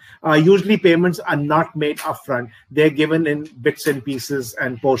operator. Usually payments are not made upfront. They're given in bits and pieces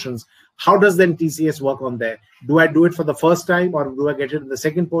and portions. How does then TCS work on there? Do I do it for the first time, or do I get it in the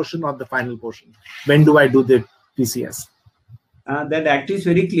second portion or the final portion? When do I do the TCS? That act is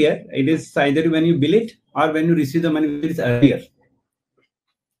very clear. It is either when you bill it or when you receive the money, which is earlier.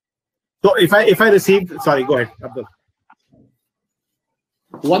 So if I receive, sorry, go ahead, Abdul.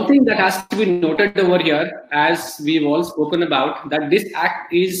 One thing that has to be noted over here, as we've all spoken about, that this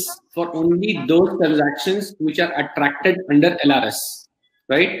act is for only those transactions which are attracted under LRS,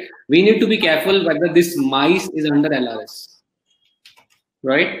 right? We need to be careful whether this MICE is under LRS,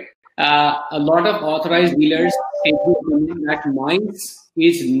 right? A lot of authorized dealers take the opinion that MICE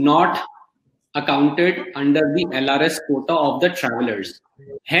is not accounted under the LRS quota of the travelers.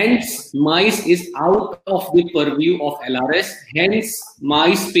 Hence, MICE is out of the purview of LRS. Hence,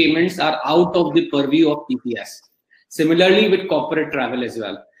 MICE payments are out of the purview of TCS. Similarly, with corporate travel as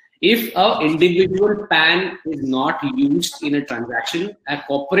well. If an individual PAN is not used in a transaction, a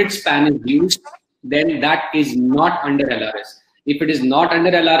corporate PAN is used, then that is not under LRS. If it is not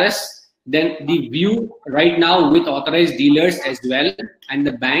under LRS, then the view right now with authorized dealers as well and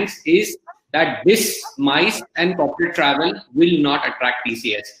the banks is that this MICE and corporate travel will not attract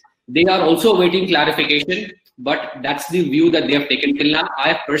TCS. They are also awaiting clarification, but that's the view that they have taken till now. I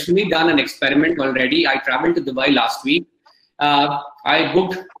have personally done an experiment already. I traveled to Dubai last week. I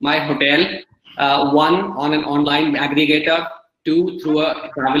booked my hotel, one on an online aggregator, two through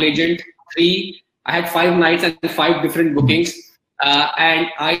a travel agent, three. I had 5 nights and 5 different bookings. And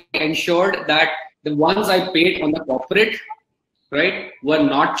I ensured that the ones I paid on the corporate, right, were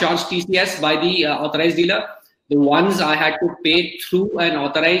not charged TCS by the authorized dealer. The ones I had to pay through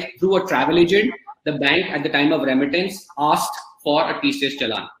a travel agent, the bank at the time of remittance asked for a TCS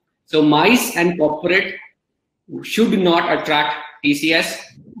challan. So MICE and corporate should not attract TCS.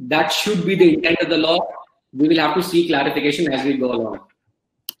 That should be the intent of the law. We will have to see clarification as we go along.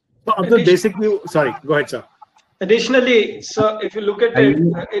 So basically, sorry, go ahead, sir. Additionally, so if you look at it,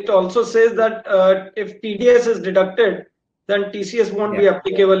 it also says that if TDS is deducted, then TCS won't be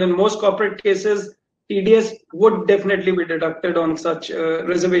applicable. In most corporate cases, TDS would definitely be deducted on such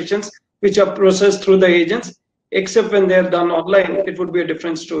reservations, which are processed through the agents, except when they're done online, it would be a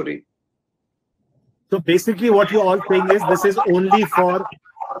different story. So basically what you're all saying is this is only for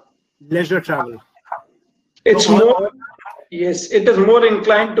leisure travel. It's more, yes, it is more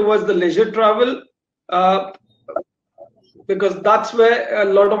inclined towards the leisure travel because that's where a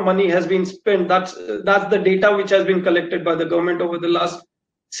lot of money has been spent. That's the data which has been collected by the government over the last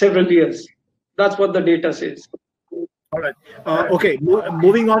several years. That's what the data says. All right. Okay.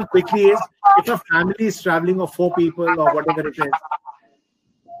 Moving on quickly is if a family is traveling of 4 people or whatever it is,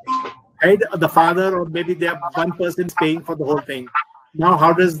 right, the father or maybe they have one person paying for the whole thing. Now,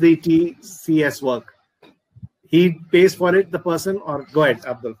 how does the TCS work? He pays for it, the person, or go ahead,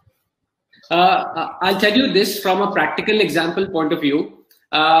 Abdul. I'll tell you this from a practical example point of view.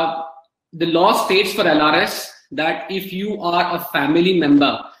 The law states for LRS that if you are a family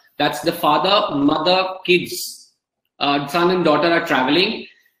member, that's the father, mother, kids, son and daughter are traveling,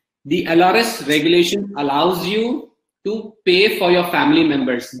 the LRS regulation allows you to pay for your family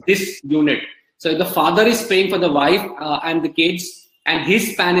members, this unit. So if the father is paying for the wife and the kids and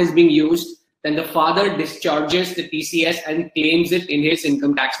his PAN is being used, then the father discharges the TCS and claims it in his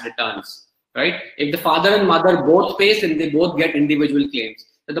income tax returns, right? If the father and mother both pays, then they both get individual claims.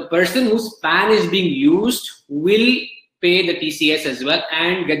 So the person whose PAN is being used will pay the TCS as well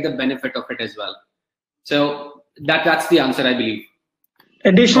and get the benefit of it as well. So that's the answer, I believe.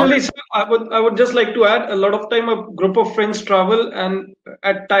 Additionally, sir, I would just like to add, a lot of time a group of friends travel, and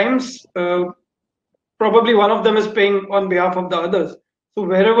at times probably one of them is paying on behalf of the others. So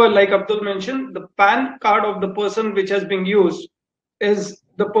wherever, like Abdul mentioned, the PAN card of the person which has been used is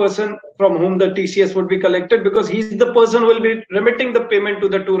the person from whom the TCS would be collected, because he's the person who will be remitting the payment to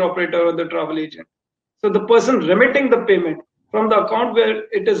the tour operator or the travel agent. So the person remitting the payment from the account where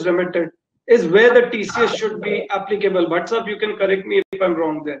it is remitted is where the TCS should be applicable. But sir, you can correct me if I'm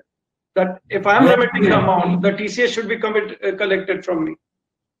wrong there. That if I'm remitting the amount, the TCS should be collected from me.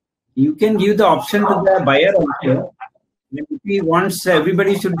 You can give the option to the buyer also. If he wants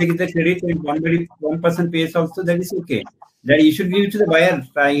everybody should take the credit and one person pays also, that is okay. That you should give it to the buyer.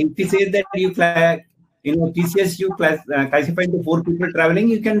 If he says that you TCS you classify into 4 people traveling,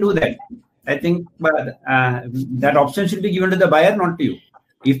 you can do that. I think that option should be given to the buyer, not to you.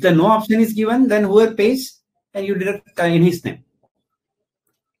 If the no option is given, then whoever pays, and you deduct in his name.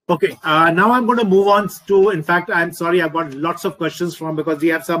 Okay, now I'm going to move on to, in fact, I'm sorry, I've got lots of questions because we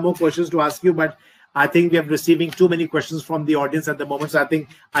have some more questions to ask you, but I think we are receiving too many questions from the audience at the moment, so I think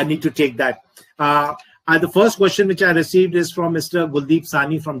I need to take that. The first question which I received is from Mr. Guldeep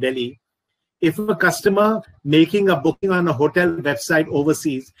Sani from Delhi. If a customer making a booking on a hotel website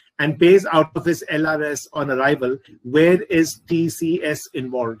overseas and pays out of his LRS on arrival, where is TCS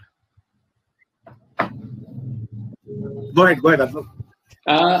involved? Go ahead, Abdul.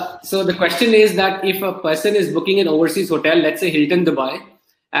 So the question is that if a person is booking an overseas hotel, let's say Hilton Dubai,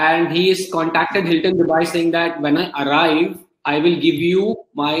 and he is contacted Hilton Dubai saying that when I arrive, I will give you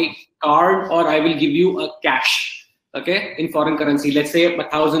my card or I will give you a cash, okay, in foreign currency, let's say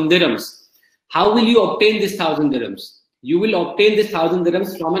 1,000 dirhams. How will you obtain this 1,000 dirhams? You will obtain this 1,000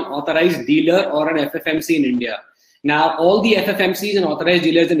 dirhams from an authorized dealer or an FFMC in India. Now, all the FFMCs and authorized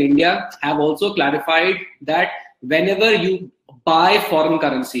dealers in India have also clarified that whenever you buy foreign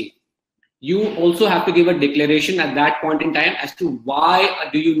currency, you also have to give a declaration at that point in time as to why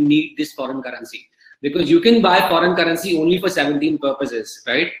do you need this foreign currency. Because you can buy foreign currency only for 17 purposes,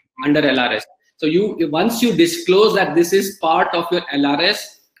 right, under LRS. So once you disclose that this is part of your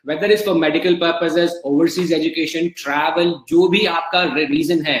LRS, whether it's for medical purposes, overseas education, travel, jo bhi aapka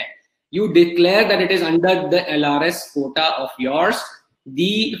reason hai, you declare that it is under the LRS quota of yours,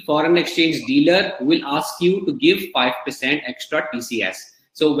 the foreign exchange dealer will ask you to give 5% extra TCS.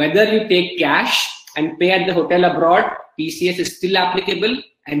 So whether you take cash and pay at the hotel abroad, TCS is still applicable,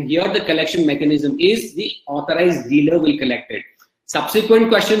 and here the collection mechanism is the authorized dealer will collect it. Subsequent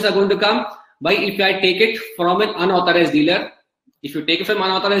questions are going to come by if I take it from an unauthorized dealer. If you take it from an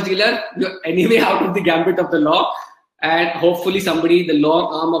unauthorized dealer, you're anyway out of the gambit of the law, and hopefully somebody, the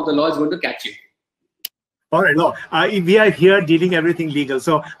law arm of the law, is going to catch you. All right, no, we are here dealing everything legal,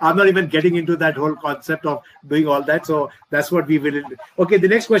 so I'm not even getting into that whole concept of doing all that. So that's what we will. Okay, the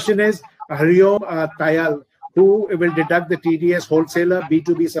next question is Hariom Tayal, who will deduct the TDS, wholesaler,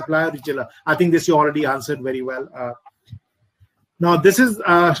 B2B supplier, retailer? I think this you already answered very well. Now this is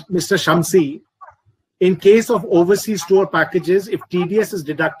Mr. Shamsi. In case of overseas tour packages, if TDS is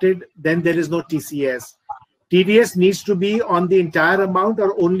deducted, then there is no TCS. TDS needs to be on the entire amount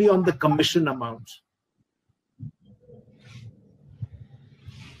or only on the commission amount?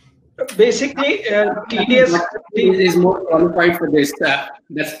 Basically, TDS is more qualified for this.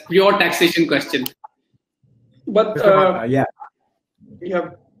 That's pure taxation question. But yeah.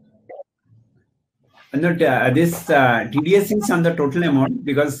 No, this TDS is on the total amount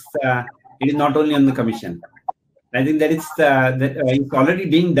because it is not only on the commission. I think that it's already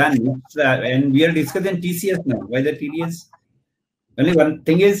being done, and we are discussing TCS now. Why the TDS? Only one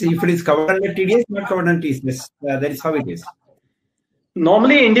thing is, if it is covered under TDS, not covered under TCS. That is how it is.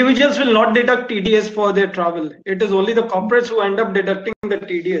 Normally, individuals will not deduct TDS for their travel. It is only the corporates who end up deducting the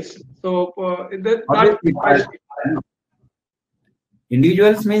TDS. So,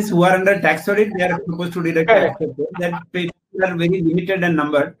 individuals means who are under tax audit, they are supposed to deduct tax. That people are very limited in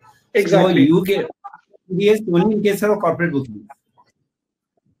number. Exactly. So you get TDS only in case of a corporate booking.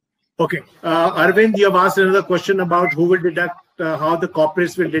 Okay, Arvind, you have asked another question about who will deduct, how the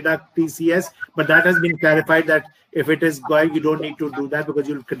corporates will deduct TCS, but that has been clarified that if it is going, you don't need to do that because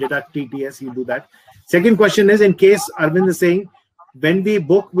you'll deduct TDS, you do that. Second question is, in case Arvind is saying, when we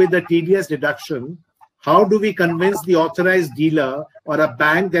book with the TDS deduction, how do we convince the authorized dealer or a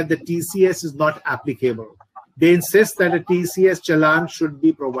bank that the TCS is not applicable? They insist that a TCS challan should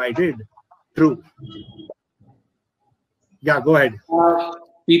be provided. True. Yeah, go ahead.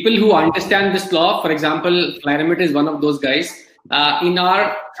 People who understand this law, for example, Flyramit is one of those guys. In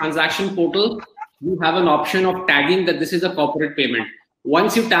our transaction portal, you have an option of tagging that this is a corporate payment.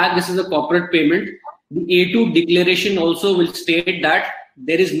 Once you tag this is a corporate payment, the A2 declaration also will state that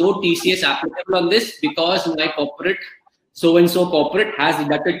there is no TCS applicable on this because my corporate, so-and-so corporate has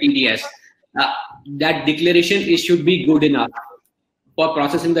deducted TDS. That declaration should be good enough for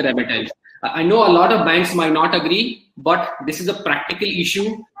processing the remittance. I know a lot of banks might not agree, but this is a practical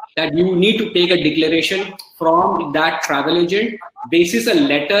issue that you need to take a declaration from that travel agent basis a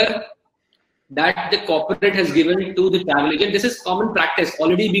letter that the corporate has given to the travel agent. This is common practice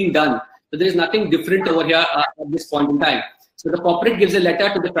already being done. So there is nothing different over here at this point in time. So the corporate gives a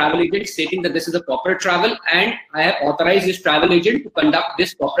letter to the travel agent stating that this is a corporate travel and I have authorized this travel agent to conduct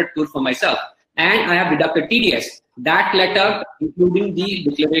this corporate tour for myself. And I have deducted TDS. That letter, including the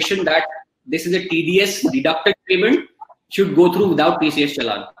declaration that this is a TDS deducted payment, should go through without TCS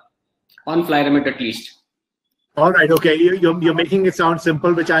challan. on fly remit at least. All right. Okay. You're making it sound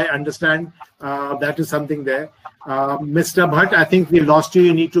simple, which I understand. That is something there. Mr. Bhatt, I think we lost you.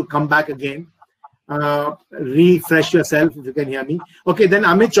 You need to come back again. Refresh yourself if you can hear me. Okay. Then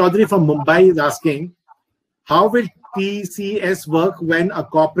Amit Chaudhary from Mumbai is asking, how will TCS work when a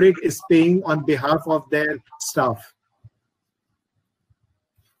corporate is paying on behalf of their staff?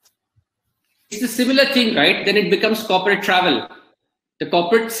 It's a similar thing, right? Then it becomes corporate travel. The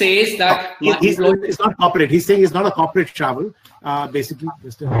corporate says that it's not corporate. He's saying it's not a corporate travel. Basically,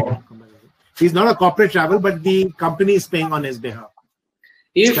 he's not a corporate travel, but the company is paying on his behalf.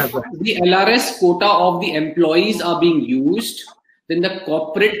 If the LRS quota of the employees are being used, then the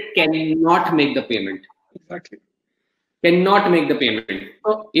corporate cannot make the payment. Exactly. Cannot make the payment.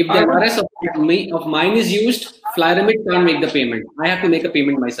 If the LRS of mine is used, FlyRemit can't make the payment. I have to make a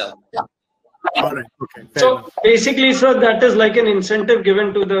payment myself. Yeah. All right. Okay. So basically, sir, that is like an incentive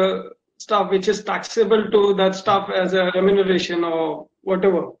given to the staff, which is taxable to that staff as a remuneration or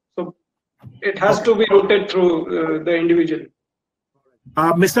whatever. So it has to be routed through the individual.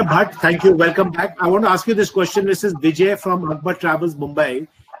 Mr. Bhatt, thank you. Welcome back. I want to ask you this question. This is Vijay from Akbar Travels, Mumbai.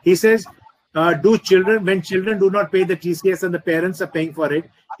 He says, when children do not pay the TCS and the parents are paying for it,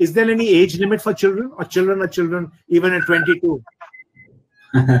 is there any age limit for children, or children are children even at 22?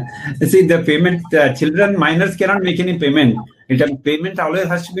 See, the payment, children, minors cannot make any payment. Payment always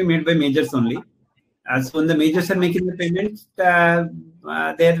has to be made by majors only. As when the majors are making the payment, their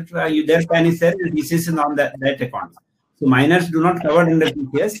plan is there, the TCS is on that account. So minors do not cover in the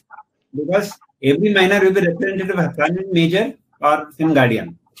TCS because every minor will be representative of a primary major or some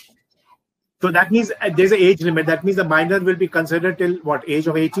guardian. So that means there's an age limit. That means the minor will be considered till what, age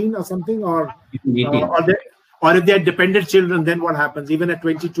of 18 or something, or 18. Or if they are dependent children, then what happens? Even at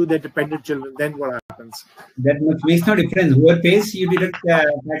 22, they're dependent children, then what happens? That makes no difference. Whoever pays, you deduct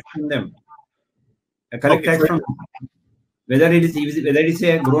tax from them. Collect tax from them. Whether it is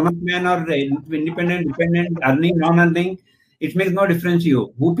a grown-up man or independent, dependent, earning, non-earning, it makes no difference to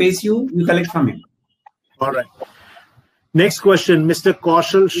you. Who pays you, you collect from him. All right. Next question, Mr.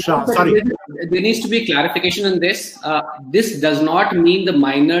 Kaushal Shah. Sorry. There needs to be clarification on this. This does not mean the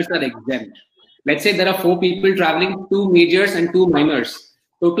minors are exempt. Let's say there are 4 people traveling, 2 majors and 2 minors.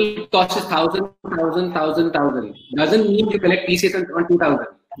 Total cost is 1,000. Doesn't mean you collect TCS on 2,000.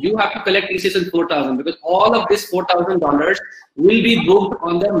 You have to collect TCS on 4,000 because all of this $4,000 will be booked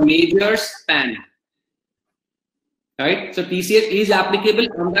on the major's PAN. Right? So TCS is applicable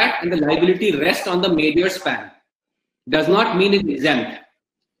on that, and the liability rests on the major's PAN. Does not mean it's exempt.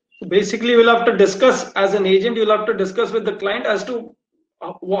 So basically, we'll have to discuss as an agent. You'll have to discuss with the client as to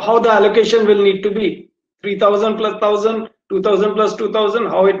how the allocation will need to be. 3,000 plus 1,000, 2,000 plus 2,000.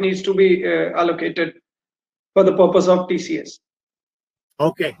 How it needs to be allocated for the purpose of TCS.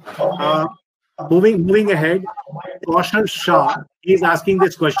 Okay. Moving ahead, Kaushal Shah is asking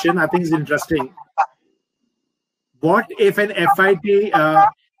this question. I think it's interesting. What if an FIT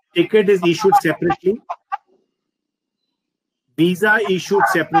ticket is issued separately, visa issued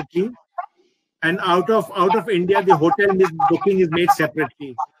separately, and out of India the hotel booking is made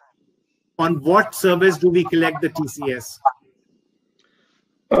separately? On what service do we collect the TCS?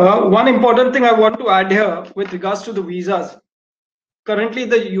 One important thing I want to add here with regards to the visas. Currently,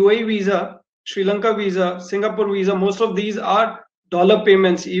 the UAE visa, Sri Lanka visa, Singapore visa, most of these are dollar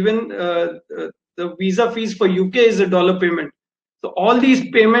payments. Even the visa fees for UK is a dollar payment. So all these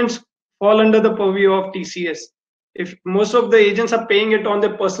payments fall under the purview of TCS. If most of the agents are paying it on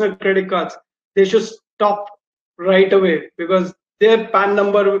their personal credit cards, they should stop right away, because their PAN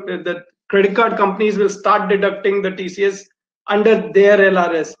number, the credit card companies will start deducting the TCS under their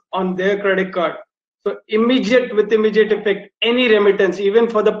LRS on their credit card. So with immediate effect, any remittance, even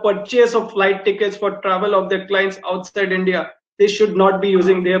for the purchase of flight tickets for travel of their clients outside India, they should not be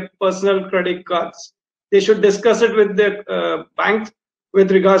using their personal credit cards. They should discuss it with their banks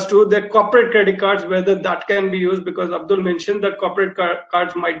with regards to their corporate credit cards, whether that can be used, because Abdul mentioned that corporate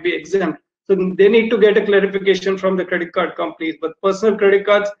cards might be exempt. So they need to get a clarification from the credit card companies. But personal credit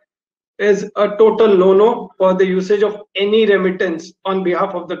cards is a total no-no for the usage of any remittance on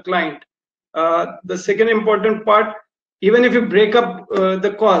behalf of the client. The second important part, even if you break up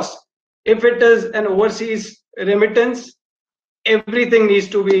the cost, if it is an overseas remittance, everything needs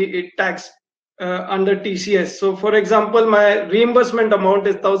to be taxed under TCS. So for example, my reimbursement amount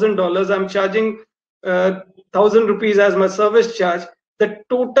is $1,000. I'm charging 1,000 rupees as my service charge. The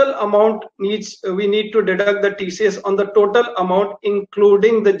total amount we need to deduct the TCS on the total amount,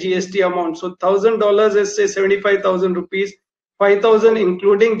 including the GST amount. So $1,000 is say 75,000 rupees. 5,000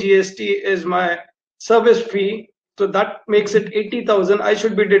 including GST is my service fee. So that makes it 80,000. I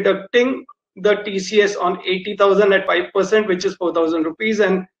should be deducting the TCS on 80,000 at 5%, which is 4,000 rupees,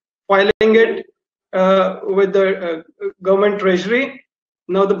 and filing it with the government treasury.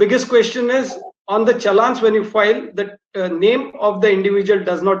 Now, the biggest question is, on the challans, when you file, the name of the individual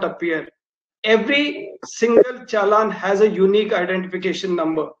does not appear. Every single challan has a unique identification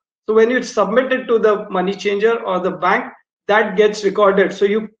number. So when you submit it to the money changer or the bank, that gets recorded. So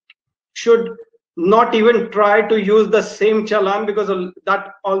you should not even try to use the same challan, because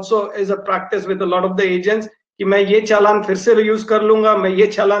that also is a practice with a lot of the agents कि मैं ये चालान फिर से use कर लूंगा, मैं ये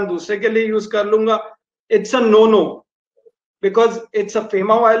चालान दूसरे के लिए यूज कर लूंगा. It's a no-no, because it's a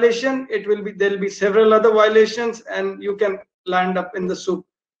FEMA violation. There'll be several other violations, and you can land up in the soup,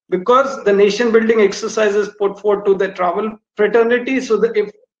 because the nation building exercise is put forth to the travel fraternity. So that if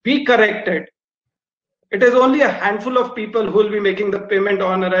we correct it, it is only a handful of people who will be making the payment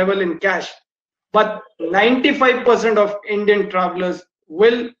on arrival in cash, but 95% of Indian travelers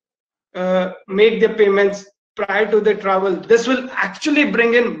will make their payments prior to the travel. This will actually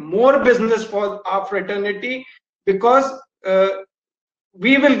bring in more business for our fraternity, because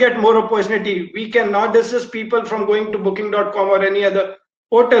we will get more opportunity. We can not desist people from going to booking.com or any other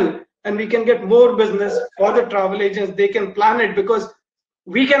portal, and we can get more business for the travel agents. They can plan it, because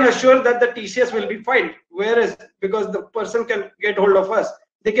we can assure that the TCS will be filed. Whereas, because the person can get hold of us,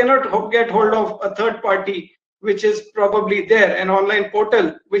 they cannot get hold of a third party, which is probably there, an online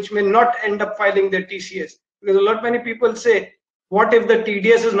portal, which may not end up filing their TCS. Because many people say, what if the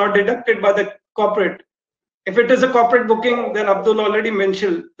TDS is not deducted by the corporate? If it is a corporate booking, then Abdul already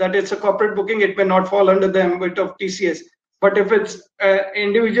mentioned that it's a corporate booking, it may not fall under the ambit of TCS. But if it's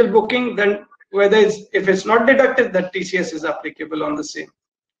individual booking, then if it's not deducted, that TCS is applicable on the same.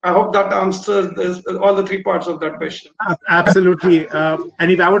 I hope that answers all the three parts of that question. Absolutely.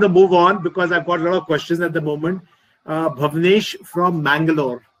 And if I were to move on, because I've got a lot of questions at the moment, Bhavnesh from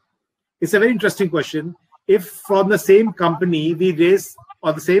Mangalore. It's a very interesting question. If from the same company we raise,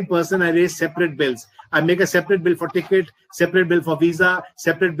 or the same person, I raise separate bills, I make a separate bill for ticket, separate bill for visa,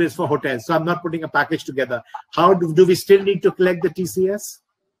 separate bills for hotels. So I'm not putting a package together. How do we still need to collect the TCS?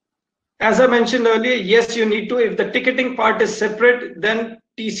 As I mentioned earlier, yes, you need to. If the ticketing part is separate, then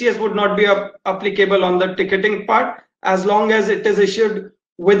TCS would not be applicable on the ticketing part, as long as it is issued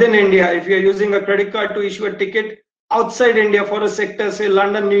within India. If you're using a credit card to issue a ticket outside India for a sector, say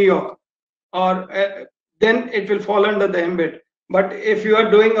London, New York, or then it will fall under the ambit. But if you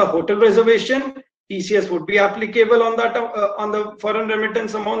are doing a hotel reservation, TCS would be applicable on that, on the foreign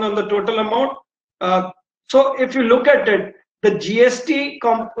remittance amount, on the total amount. So if you look at it, the GST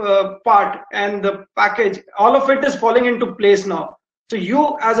part and the package, all of it is falling into place now. So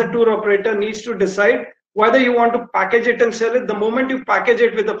you as a tour operator needs to decide whether you want to package it and sell it. The moment you package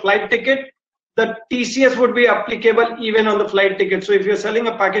it with a flight ticket, the TCS would be applicable even on the flight ticket. So if you're selling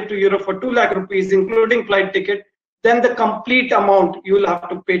a package to Europe for 2 lakh rupees, including flight ticket, then the complete amount you will have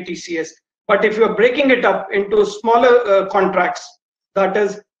to pay TCS. But if you're breaking it up into smaller contracts, that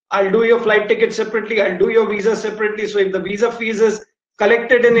is, I'll do your flight ticket separately, I'll do your visa separately. So if the visa fees is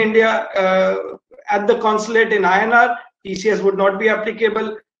collected in India at the consulate in INR, TCS would not be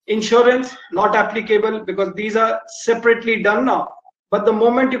applicable. Insurance, not applicable, because these are separately done now. But the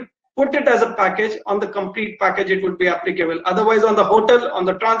moment you put it as a package, on the complete package, it would be applicable. Otherwise, on the hotel, on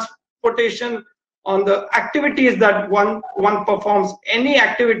the transportation, on the activities that one performs, any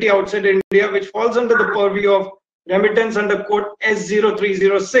activity outside India which falls under the purview of remittance under code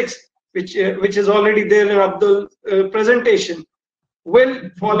S0306, which is already there in Abdul's presentation, will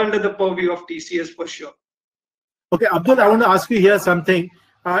fall under the purview of TCS for sure. Okay, Abdul, I want to ask you here something.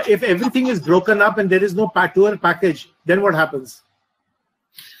 If everything is broken up and there is no tour package, then what happens?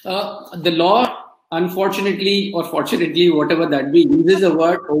 The law, unfortunately or fortunately, whatever that be, uses the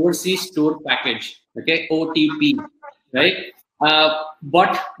word overseas tour package, okay, OTP, right?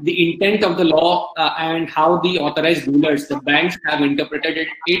 But the intent of the law and how the authorized rulers, the banks, have interpreted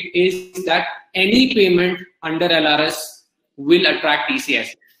it is that any payment under LRS will attract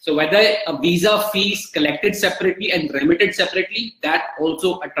TCS. So whether a visa fees collected separately and remitted separately, that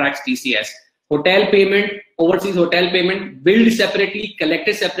also attracts TCS. Hotel payment, overseas hotel payment, billed separately,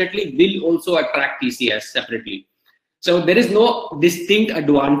 collected separately, will also attract TCS separately. So there is no distinct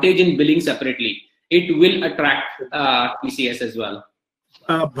advantage in billing separately. It will attract TCS as well.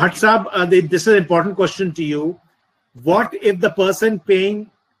 Bhatt Saab, this is an important question to you. What if the person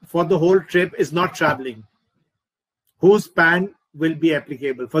paying for the whole trip is not traveling? Whose PAN will be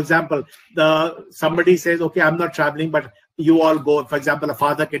applicable? For example, somebody says, okay, I'm not traveling, but you all go. For example, a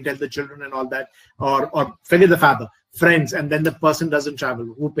father can tell the children and all that, or forget the father, friends, and then the person doesn't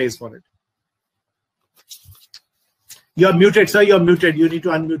travel. Who pays for it? You're muted, sir. You're muted. You need to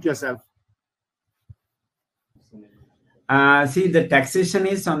unmute yourself. See, the taxation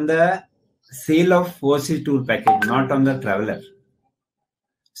is on the sale of overseas tour package, not on the traveler.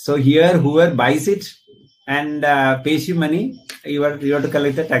 So here, whoever buys it and pays you money, you have to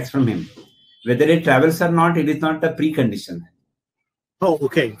collect the tax from him. Whether it travels or not, it is not the precondition. Oh,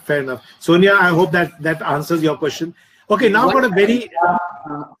 okay, fair enough. Sonia, I hope that answers your question. Okay, now I've got a very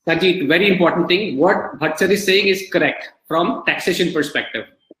Sajid, very important thing. What Bhatt is saying is correct from taxation perspective,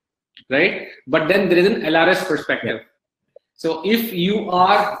 right? But then there is an LRS perspective. So if you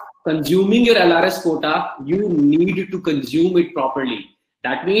are consuming your LRS quota, you need to consume it properly.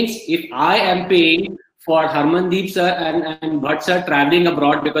 That means if I am paying for Harmandeep sir and Bhatt sir traveling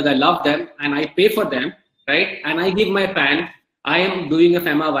abroad because I love them and I pay for them, right? And I give my PAN, I am doing a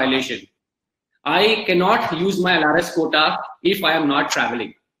FEMA violation. I cannot use my LRS quota if I am not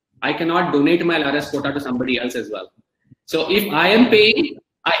traveling. I cannot donate my LRS quota to somebody else as well. So if I am paying,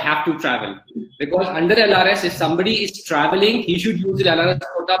 I have to travel. Because under LRS, if somebody is traveling, he should use the LRS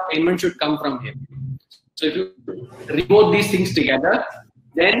quota, payment should come from him. So if you remove these things together,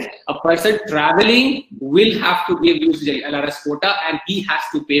 then a person traveling will have to use the LRS quota and he has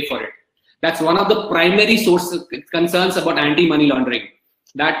to pay for it. That's one of the primary concerns about anti-money laundering.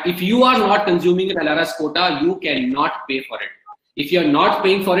 That if you are not consuming your LRS quota, you cannot pay for it. If you're not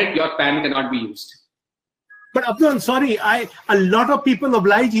paying for it, your PAN cannot be used. But Abdul, sorry, a lot of people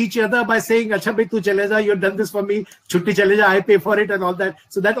oblige each other by saying, "Acha bhai, tu chale ja, you've done this for me, chutti chale ja, I pay for it," and all that.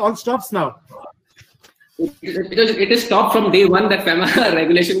 So that all stops now. Because it is stopped from day one that FEMA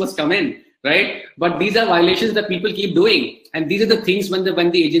regulation was come in, right? But these are violations that people keep doing, and these are the things when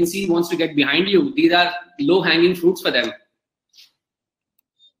the agency wants to get behind you, these are low-hanging fruits for them.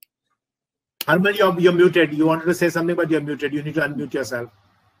 Harman, you're muted. You wanted to say something, but you're muted. You need to unmute yourself.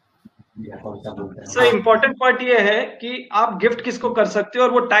 So important part ये है कि आप gift किसको कर सकते हो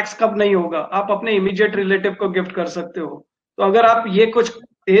और वो टैक्स कब नहीं होगा. आप अपने इमीडिएट रिलेटिव को गिफ्ट कर सकते हो. तो अगर आप ये कुछ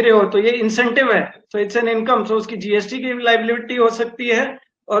दे रहे हो तो ये इंसेंटिव है. So it's an income. सो उसकी जीएसटी की भी लायबिलिटी हो सकती है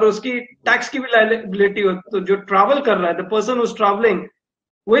और उसकी टैक्स की भी लायबिलिटी हो. तो जो ट्रैवल कर रहा है, the person who is travelling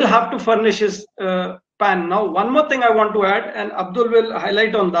will have to furnish his PAN. Now, one more thing I want to add, and Abdul will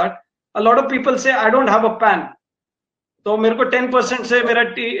highlight on that. A lot of people say, I don't have a PAN. तो मेरे को 10% से मेरा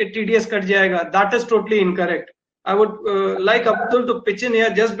TDS cut जाएगा. That is totally incorrect. I would like Abdul to pitch in here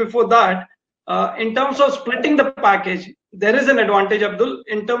just before that. In terms of splitting the package, there is an advantage, Abdul,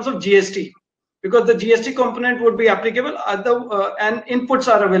 in terms of GST. Because the GST component would be applicable, and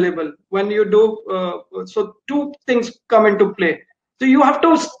inputs are available when you do. So two things come into play. So you have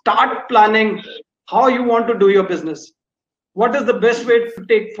to start planning how you want to do your business. What is the best way to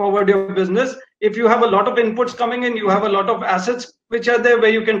take forward your business? If you have a lot of inputs coming in, you have a lot of assets which are there where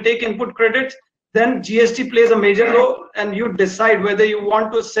you can take input credits, then GST plays a major role, and you decide whether you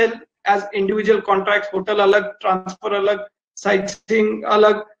want to sell as individual contracts, hotel alag, transfer alag, sightseeing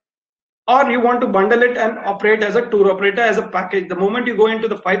alag, or you want to bundle it and operate as a tour operator, as a package. The moment you go into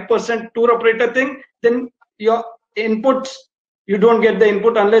the 5% tour operator thing, then your inputs, you don't get the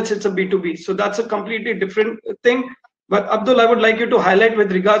input unless it's a B2B. So that's a completely different thing. But Abdul, I would like you to highlight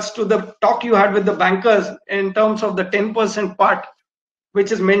with regards to the talk you had with the bankers in terms of the 10% part,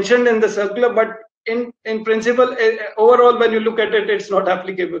 which is mentioned in the circular, but in principle, overall, when you look at it, it's not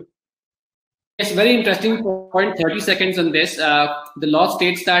applicable. Yes, very interesting point. 30 seconds on this. The law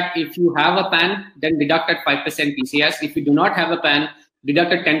states that if you have a PAN, then deduct at 5% TCS. If you do not have a PAN,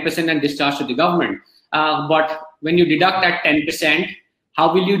 deduct at 10% and discharge to the government. But when you deduct at 10%,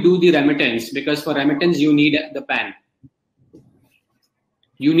 how will you do the remittance? Because for remittance, you need the PAN.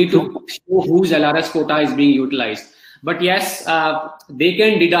 You need to show whose LRS quota is being utilized. But yes, they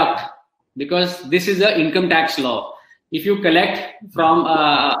can deduct because this is the income tax law. If you collect from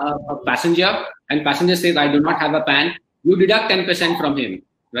a passenger and passenger says, I do not have a PAN, you deduct 10% from him,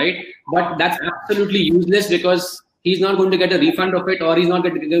 right? But that's absolutely useless because he's not going to get a refund of it or he's not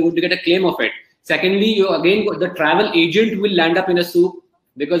going to get a claim of it. Secondly, the travel agent will land up in a soup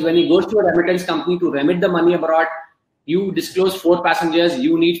because when he goes to a remittance company to remit the money abroad, you disclose 4 passengers,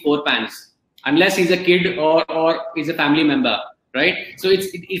 you need 4 PANs, unless he's a kid or is a family member, right? So it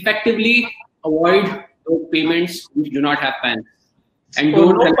effectively avoid those payments which do not have PAN. And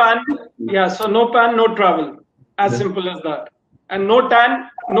so no PAN, yeah, so no PAN, no travel, as simple as that. And no TAN,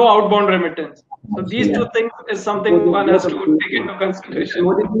 no outbound remittance. So these two things is something one has to take into consideration.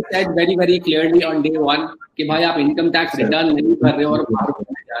 Modi said very, very clearly on day one, कि भाई आप income tax return नहीं कर रहे हो और बाहर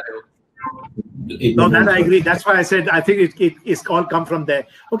घूमने जा रहे हो. No, that I agree. That's why I said I think it's all come from there.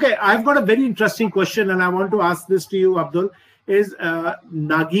 Okay, I've got a very interesting question, and I want to ask this to you, Abdul. Is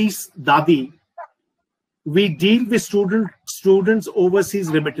Nagi's Dadi we deal with students' overseas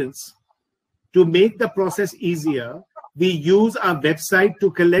remittance. To make the process easier, we use our website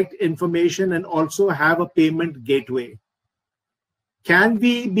to collect information and also have a payment gateway. Can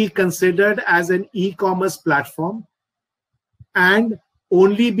we be considered as an e-commerce platform and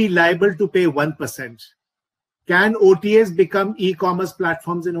only be liable to pay 1%? Can OTAs become e-commerce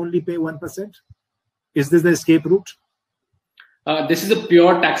platforms and only pay 1%? Is this the escape route? This is a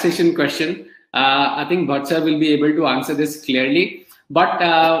pure taxation question. I think Bhatt sir will be able to answer this clearly. But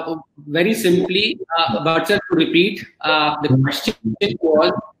very simply, Bhatt sir, to repeat, the question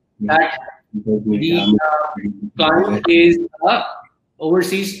was that the client is an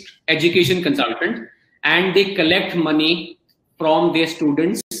overseas education consultant and they collect money from their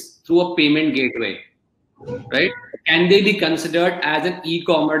students through a payment gateway, right? Can they be considered as an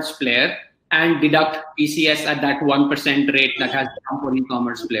e-commerce player and deduct TCS at that 1% rate that has come for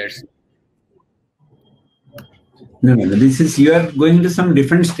e-commerce players? No, this is, you are going to some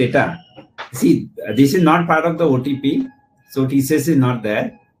different data. See, this is not part of the OTP, so TCS is not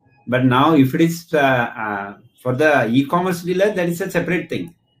there. But now, if it is for the e-commerce dealer, that is a separate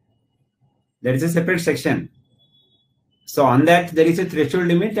thing. There is a separate section. So on that, there is a threshold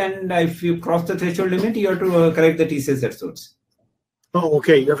limit, and if you cross the threshold limit, you have to correct the TCS at source. Oh,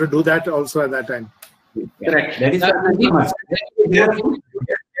 okay. You have to do that also at that time. Yeah. Correct. That is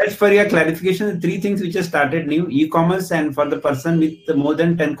just for your clarification, the three things which have started new: e-commerce, and for the person with more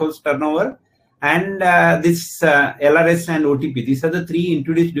than 10 crores turnover, and this LRS and OTP. These are the three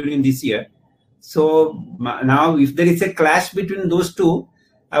introduced during this year. So now, if there is a clash between those two,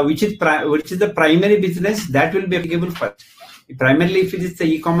 which is the primary business, that will be applicable first. Primarily, if it is the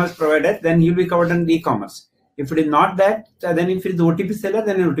e-commerce provider, then you will be covered on e-commerce. If it is not that, then if it is the OTP seller,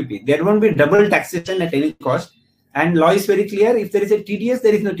 then OTP. There won't be double taxation at any cost. And law is very clear. If there is a TDS,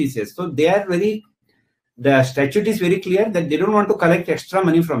 there is no TCS. So they are the statute is very clear that they don't want to collect extra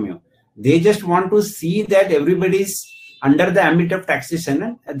money from you. They just want to see that everybody is under the ambit of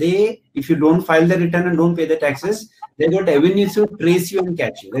taxation. If you don't file the return and don't pay the taxes, they got avenues to trace you and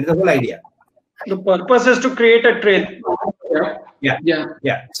catch you. That is the whole idea. The purpose is to create a trail.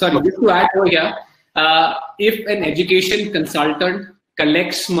 Yeah. Sorry, just to add over here, if an education consultant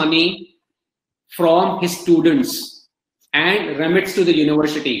collects money from his students and remits to the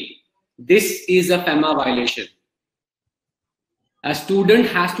university, this is a FEMA violation. A student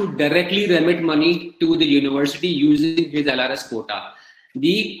has to directly remit money to the university using his LRS quota.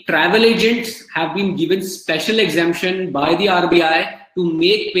 The travel agents have been given special exemption by the RBI to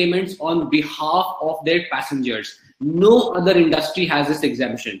make payments on behalf of their passengers. No other industry has this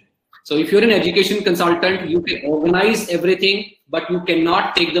exemption. So if you're an education consultant, you can organize everything, but you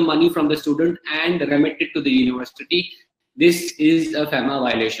cannot take the money from the student and remit it to the university. This is a FEMA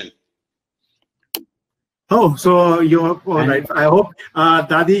violation. Oh, so you're all right. I hope,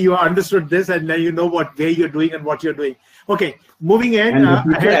 Dadi, you understood this and now you know what way you're doing and what you're doing. Okay, moving in. Let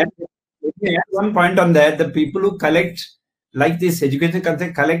me add one point on that. The people who collect, like this education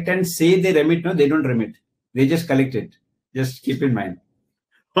concept, collect and say they remit, no, they don't remit. They just collect it. Just keep in mind.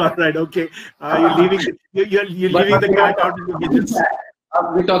 All right, okay. You're leaving the cat out in the kitchen.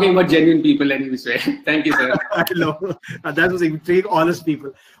 We're talking about genuine people anyway. Thank you, sir. I know. That was intrigue, honest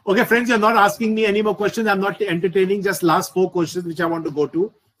people. Okay, friends, you're not asking me any more questions. I'm not entertaining. Just last 4 questions, which I want to go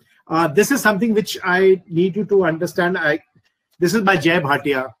to. This is something which I need you to understand. This is by Jay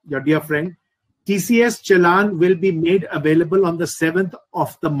Bhatia, your dear friend. TCS Challan will be made available on the 7th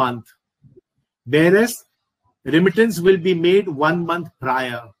of the month, whereas remittance will be made 1 month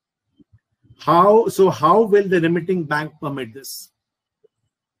prior. How will the remitting bank permit this?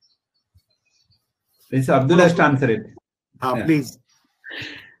 Please, Abdul has to answer it. Please.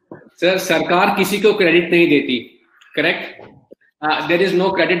 Sir, Sarkar kisi ko credit nahi deti. Correct? There is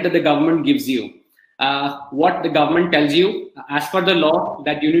no credit that the government gives you. What the government tells you, as per the law,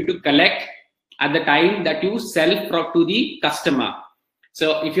 that you need to collect at the time that you sell to the customer.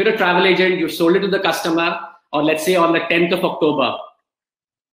 So if you're a travel agent, you sold it to the customer, or let's say on the 10th of October,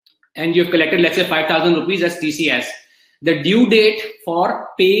 and you've collected, let's say, 5,000 rupees as TCS. The due date for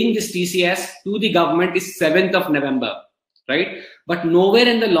paying this TCS to the government is 7th of November, right? But nowhere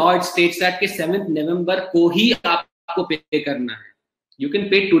in the law it states that 7th November ko hi aapko pay karna hai. You can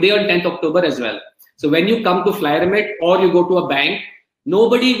pay today on 10th October as well. So when you come to FlyRemit or you go to a bank,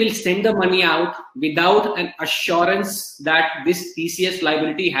 nobody will send the money out without an assurance that this TCS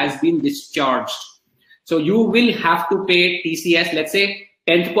liability has been discharged. So you will have to pay TCS. Let's say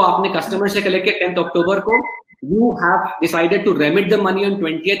 10th ko aapne customer se collect kiya 10th October ko, you have decided to remit the money on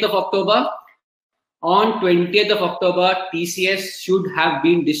 20th of October. on 20th of October, TCS should have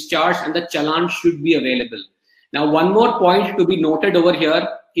been discharged and the challan should be available. Now, one more point to be noted over here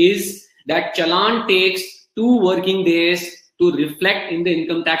is that challan takes 2 working days to reflect in the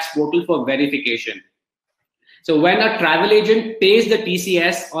income tax portal for verification. So when a travel agent pays the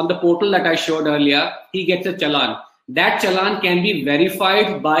TCS on the portal that I showed earlier, he gets a challan. That challan can be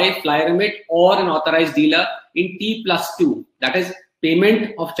verified by Fly Remit or an authorized dealer in T+2. That is,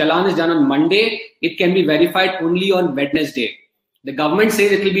 payment of challan is done on Monday. It can be verified only on Wednesday. The government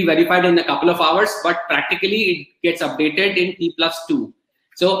says it will be verified in a couple of hours, but practically it gets updated in T+2.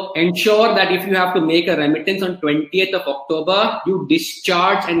 So ensure that if you have to make a remittance on 20th of October, you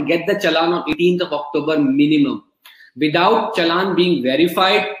discharge and get the challan on 18th of October minimum. Without challan being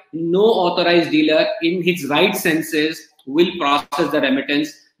verified, no authorized dealer in his right senses will process the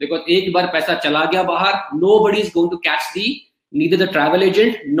remittance, because ek bar paisa chala gaya bahar, nobody is going to catch neither the travel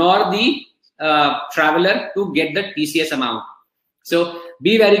agent nor the traveler to get the TCS amount. So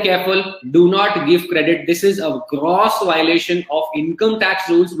be very careful. Do not give credit. This is a gross violation of income tax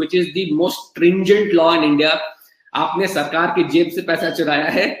rules, which is the most stringent law in India. आपने सरकार की जेब से पैसा चुराया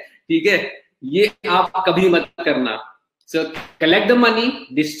है, ठीक है? ये आप कभी मत करना. So collect the money,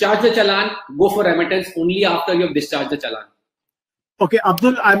 discharge the challan, go for remittance only after you have discharged the challan. Okay,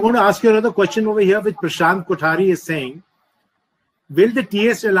 Abdul, I'm going to ask you another question over here, which Prashant Kothari is saying. Will the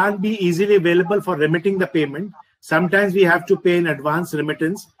TS challan be easily available for remitting the payment? Sometimes we have to pay in advance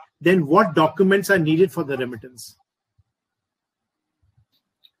remittance. Then what documents are needed for the remittance?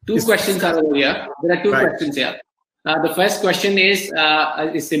 Two questions are over here. There are two questions here. The first question is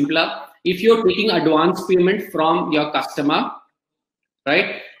simpler. If you're taking advance payment from your customer,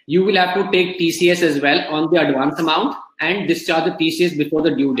 right, you will have to take TCS as well on the advance amount and discharge the TCS before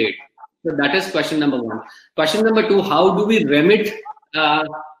the due date. So that is question number 1. Question number 2, how do we remit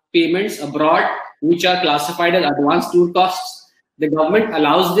payments abroad which are classified as advance tour costs? The government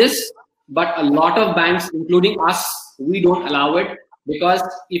allows this, but a lot of banks, including us, we don't allow it, because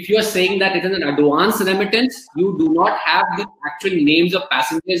if you're saying that it is an advance remittance, you do not have the actual names of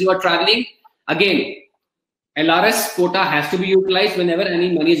passengers who are traveling. Again, LRS quota has to be utilized whenever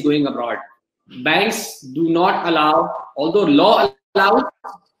any money is going abroad. Banks do not allow, although law allows,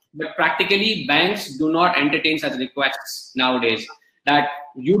 but practically banks do not entertain such requests nowadays, that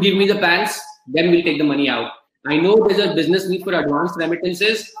you give me the pants, then we'll take the money out. I know there's a business need for advanced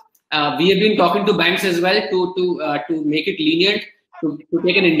remittances. We have been talking to banks as well to make it lenient, to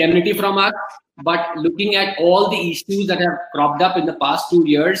take an indemnity from us. But looking at all the issues that have cropped up in the past 2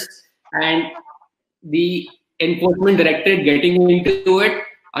 years and the enforcement directorate getting into it,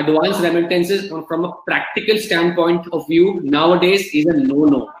 advanced remittances from a practical standpoint of view nowadays is a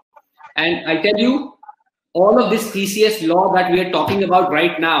no-no. And I tell you, all of this TCS law that we are talking about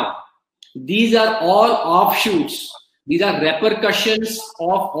right now, these are all offshoots. These are repercussions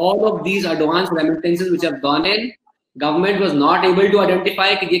of all of these advanced remittances which have gone in. Government was not able to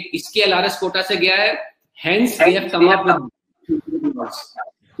identify कि ये किसके LRS quota से गया है. Hence, they have come up with laws.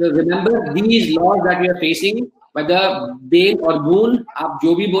 So remember, these laws that we are facing, whether bail or boon, आप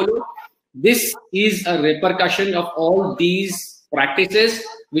जो भी बोलो, this is a repercussion of all these practices,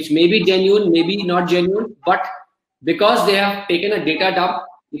 which may be genuine, maybe not genuine, but because they have taken a data dump,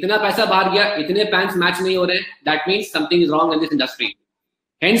 इतना पैसा बाहर गया, इतने pants match नहीं हो रहे, that means something is wrong in this industry.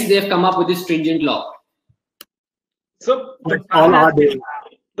 Hence, they have come up with this stringent law. So the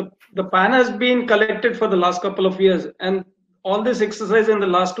PAN has been collected for the last couple of years, and all this exercise in the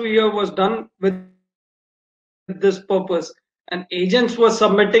last 2 years was done with this purpose. And agents were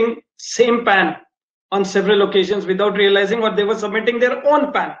submitting same PAN on several occasions without realizing what they were submitting their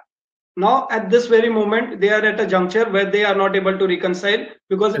own PAN. Now, at this very moment, they are at a juncture where they are not able to reconcile,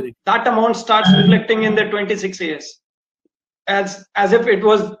 because that amount starts reflecting in their 26 years as if it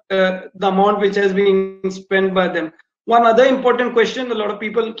was the amount which has been spent by them. One other important question a lot of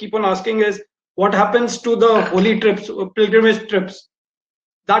people keep on asking is, what happens to the holy trips, pilgrimage trips?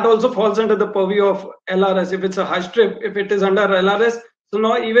 That also falls under the purview of LRS. If it's a Hajj trip, if it is under LRS, so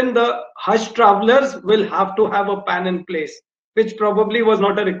now even the Hajj travelers will have to have a PAN in place, which probably was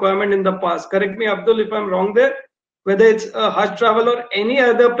not a requirement in the past. Correct me, Abdul, if I'm wrong there. Whether it's a Hajj travel or any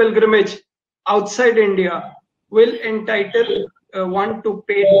other pilgrimage outside India will entitle one to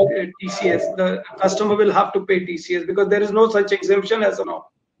pay TCS. The customer will have to pay TCS because there is no such exemption as of now.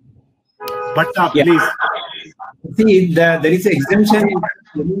 But please. See, there is an exemption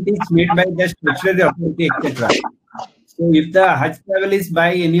made by the statutory authority, etc. So if the Hajj travel is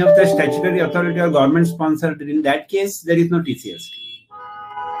by any of the statutory authority or government sponsored, in that case, there is no TCS.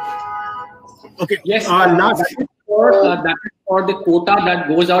 Okay. Yes, that is for the quota that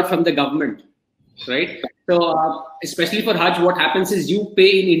goes out from the government. right? So especially for Hajj, what happens is you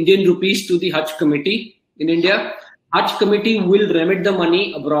pay in Indian rupees to the Hajj committee in India. Hajj committee will remit the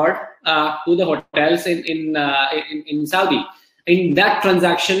money abroad to the hotels in Saudi. In that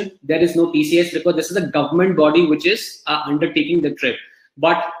transaction, there is no TCS because this is a government body which is undertaking the trip.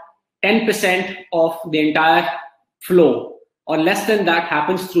 But 10% of the entire flow or less than that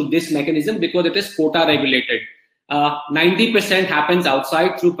happens through this mechanism because it is quota regulated. 90% happens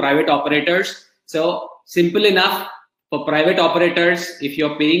outside through private operators. So simple enough for private operators, if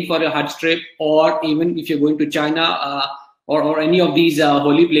you're paying for a Hajj trip or even if you're going to China or any of these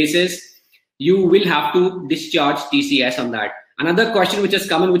holy places, you will have to discharge TCS on that. Another question which has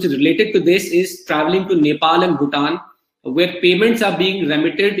come in, which is related to this, is traveling to Nepal and Bhutan, where payments are being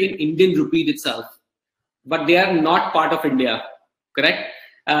remitted in Indian rupee itself, but they are not part of India, correct?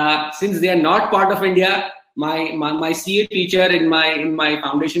 Since they are not part of India, my CA teacher in my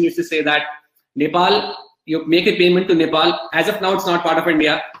foundation used to say that Nepal, you make a payment to Nepal. As of now, it's not part of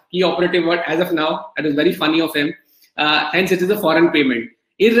India. Key operative word, as of now. That is very funny of him. Hence, it is a foreign payment.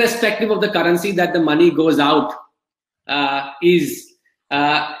 Irrespective of the currency that the money goes out, TCS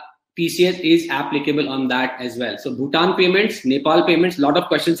is applicable on that as well. So Bhutan payments, Nepal payments, lot of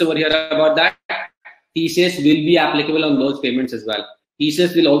questions over here about that. TCS will be applicable on those payments as well.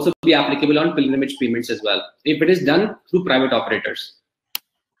 TCS will also be applicable on pilgrimage payments as well, if it is done through private operators.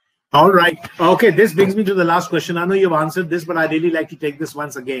 All right. Okay, this brings me to the last question. I know you've answered this, but I really like to take this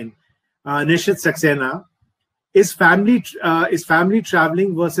once again. Nishit Saxena, is family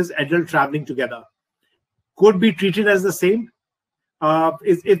traveling versus adult traveling together could be treated as the same?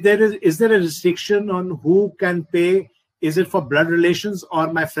 Is there a restriction on who can pay? Is it for blood relations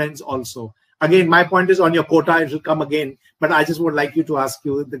or my friends also? Again, my point is on your quota, it will come again, but I just would like you to ask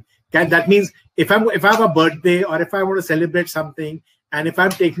you, that means if I have a birthday or if I want to celebrate something, and if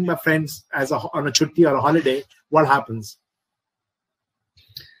I'm taking my friends on a chutti or a holiday, what happens?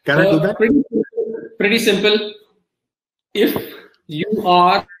 Can I do that? Pretty simple. If you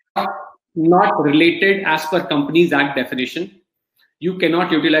are not related as per Companies Act definition, you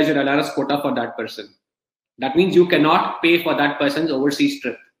cannot utilize your LRS quota for that person. That means you cannot pay for that person's overseas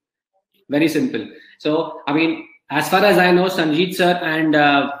trip. Very simple. So, I mean, as far as I know, Sanjeet sir and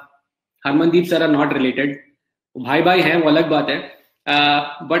Harmandeep sir are not related. Bhai bhai hai, wo alag baat hai.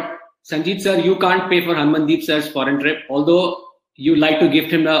 But Sanjeet sir, you can't pay for Harmandeep sir's foreign trip. Although you like to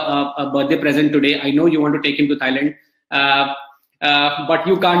gift him a birthday present today. I know you want to take him to Thailand. But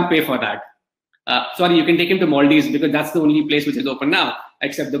you can't pay for that. Sorry, you can take him to Maldives because that's the only place which is open now,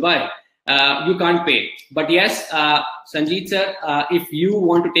 except Dubai. You can't pay. But yes, Sanjeet sir, if you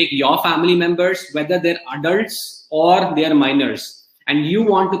want to take your family members, whether they're adults or they're minors, and you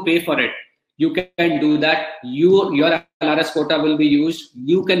want to pay for it, you can do that. Your LRS quota will be used.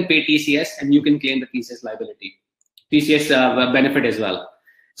 You can pay TCS and you can claim the TCS liability, TCS benefit as well.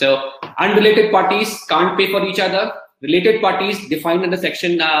 So unrelated parties can't pay for each other. Related parties defined under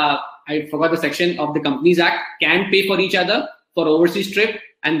section, I forgot the section of the Companies Act, can pay for each other for overseas trip,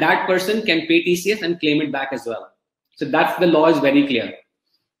 and that person can pay TCS and claim it back as well. So that's the law is very clear.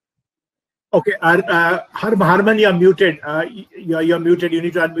 Okay, Harman, you're muted. You're muted. You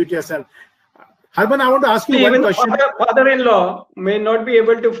need to unmute yourself. Harman, I want to ask you one question. Father-in-law may not be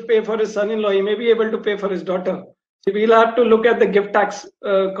able to pay for his son-in-law. He may be able to pay for his daughter. So we'll have to look at the gift tax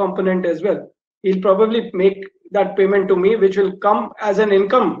component as well. He'll probably make that payment to me, which will come as an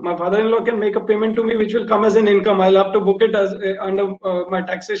income. My father-in-law can make a payment to me, which will come as an income. I'll have to book it as under my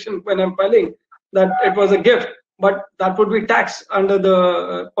taxation when I'm filing that it was a gift, but that would be taxed under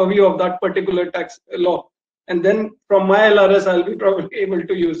the purview of that particular tax law. And then from my LRS, I'll be probably able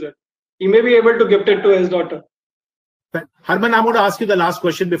to use it. He may be able to gift it to his daughter. Harman, I'm going to ask you the last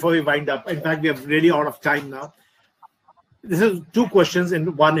question before we wind up. In fact, we are really out of time now. This is two questions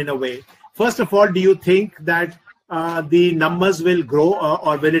in one in a way. First of all, do you think that the numbers will grow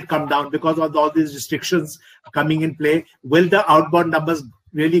or will it come down because of all these restrictions coming in play? Will the outbound numbers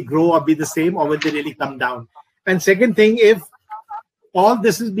really grow or be the same, or will they really come down? And second thing, if all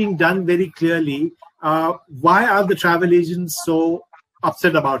this is being done very clearly, why are the travel agents so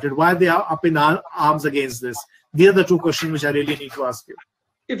upset about it? Why they are up in arms against this? These are the two questions which I really need to ask you.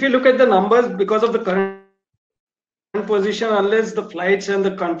 If you look at the numbers, because of the current position, unless the flights and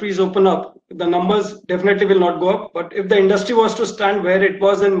the countries open up, the numbers definitely will not go up. But if the industry was to stand where it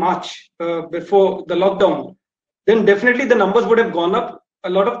was in March before the lockdown, then definitely the numbers would have gone up. A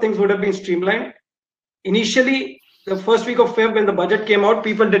lot of things would have been streamlined. Initially, the first week of Feb, when the budget came out,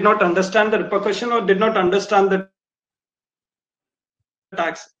 people did not understand the repercussion or did not understand the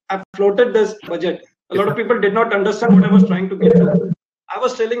tax. I floated this budget. A lot of people did not understand what I was trying to get to. I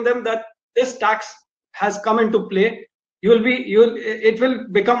was telling them that this tax has come into play, it will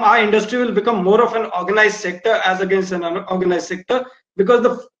become, our industry will become more of an organized sector as against an unorganized sector, because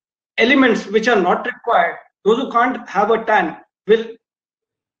the elements which are not required, those who can't have a TAN, will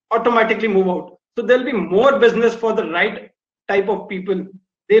automatically move out. So there'll be more business for the right type of people.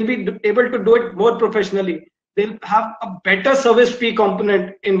 They'll be able to do it more professionally. They'll have a better service fee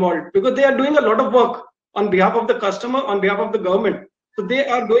component involved, because they are doing a lot of work on behalf of the customer, on behalf of the government. So they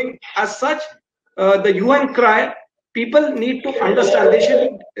are doing as such. The UN cry, people need to understand, they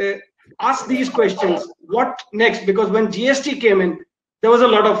should ask these questions. What next? Because when GST came in, there was a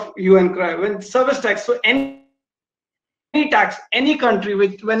lot of UN cry. When service tax, so any tax, any country,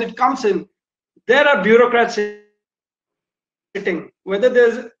 when it comes in, there are bureaucrats sitting. Whether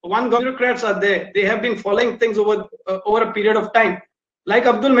there's one, bureaucrats are there. They have been following things over a period of time. Like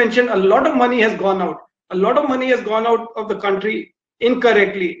Abdul mentioned, a lot of money has gone out. A lot of money has gone out of the country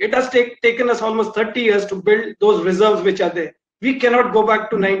incorrectly. It has taken us almost 30 years to build those reserves which are there. We cannot go back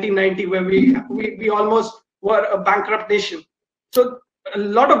to 1990, where we almost were a bankrupt nation. So a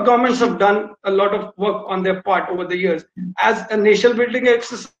lot of governments have done a lot of work on their part over the years. As a nation building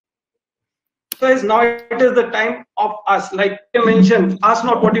exercise, now it is the time of us. Like I mentioned, ask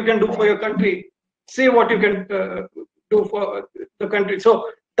not what you can do for your country, say what you can do for the country. So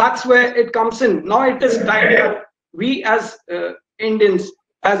that's where it comes in. Now it is time that we as Indians,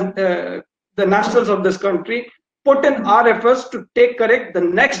 as the nationals of this country, put in our efforts to take correct. The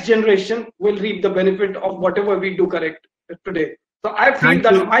next generation will reap the benefit of whatever we do correct today. So I feel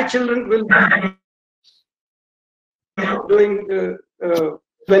that my children will be doing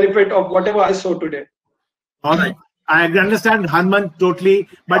benefit of whatever I saw today. All right. I understand Hanuman totally.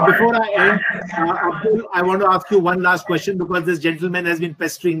 But before I end, Abdul, I want to ask you one last question, because this gentleman has been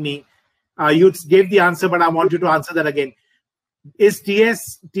pestering me. You gave the answer, but I want you to answer that again. Is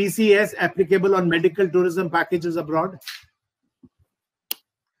TCS applicable on medical tourism packages abroad?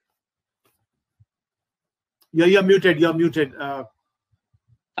 You're muted. You're muted.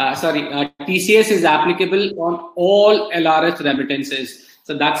 Sorry, TCS is applicable on all LRS remittances.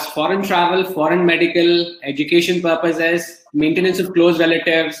 So that's foreign travel, foreign medical, education purposes, maintenance of close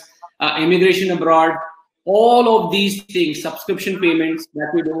relatives, immigration abroad, all of these things, subscription payments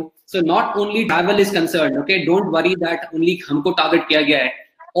that we do. So not only travel is concerned, okay, don't worry that only humko target kiya gaya hai.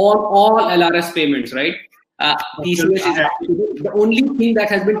 All LRS payments, right? TCS is applicable. The only thing that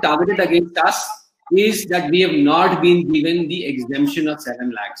has been targeted against us is that we have not been given the exemption of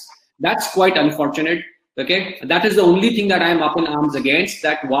 7 lakhs. That's quite unfortunate. Okay, that is the only thing that I am up in arms against.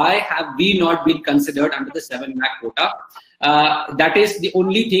 That why have we not been considered under the 7 lakh quota? That is the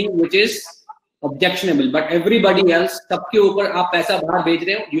only thing which is objectionable. But everybody else, sabke upar aap paisa bahar bhej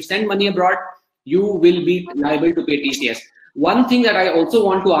rahe ho, you send money abroad, you will be liable to pay TCS. One thing that I also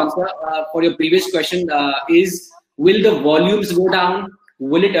want to answer for your previous question is, will the volumes go down?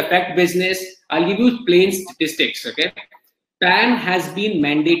 Will it affect business? I'll give you plain statistics, okay? PAN has been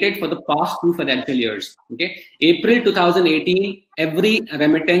mandated for the past 2 financial years, okay? April 2018, every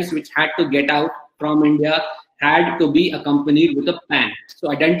remittance which had to get out from India had to be accompanied with a PAN.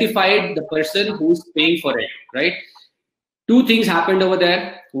 So identified the person who's paying for it, right? 2 things happened over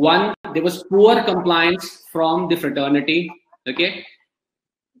there. One, there was poor compliance from the fraternity, okay?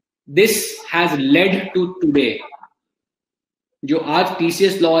 This has led to today. जो आज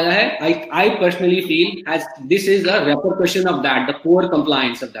TCS law आया है, I personally feel as this is a repercussion of that, the poor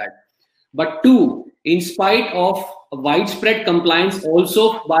compliance of that. But 2, in spite of widespread compliance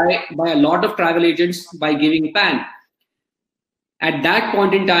also by a lot of travel agents by giving PAN, at that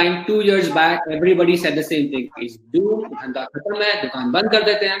point in time, 2 years back, everybody said the same thing: is do धंधा खत्म है, दुकान बंद कर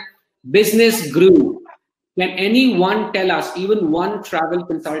देते हैं. Business grew. Can anyone tell us, even one travel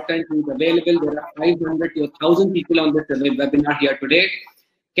consultant who is available? There are 500 to 1,000 people on this webinar here today.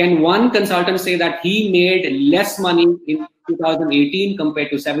 Can one consultant say that he made less money in 2018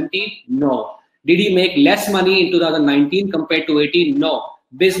 compared to 17? No. Did he make less money in 2019 compared to 18? No.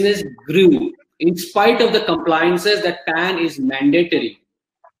 Business grew in spite of the compliances that PAN is mandatory,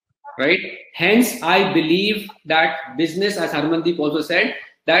 right? Hence, I believe that business, as Harmandeep also said,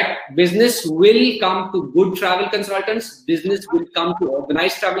 that business will come to good travel consultants, business will come to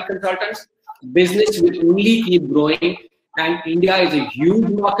organized travel consultants, business will only keep growing, and India is a huge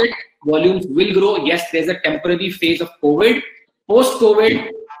market, volumes will grow. Yes, there's a temporary phase of COVID. Post-COVID,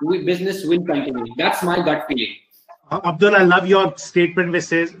 business will continue. That's my gut feeling. Abdul, I love your statement which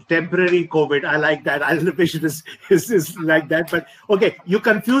says temporary COVID. I like that. I don't know if it is like that. But okay, you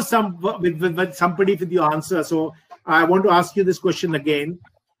confused with somebody with your answer. So I want to ask you this question again.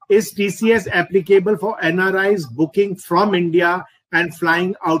 Is TCS applicable for NRIs booking from India and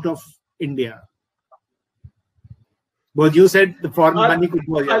flying out of India? But you said the foreign money could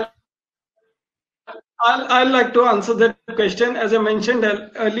go here. I'd like to answer that question. As I mentioned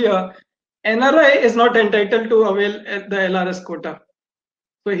earlier, NRI is not entitled to avail the LRS quota.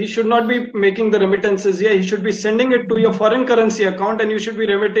 So he should not be making the remittances here. He should be sending it to your foreign currency account and you should be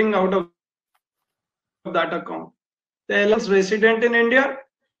remitting out of that account. The LRS resident in India,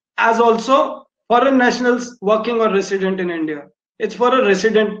 as also foreign nationals working or resident in India. It's for a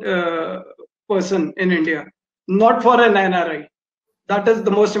resident person in India, not for an NRI. That is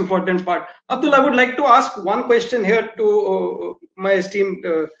the most important part. Abdul, I would like to ask one question here to my esteemed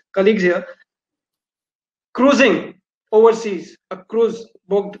colleagues here. Cruising overseas, a cruise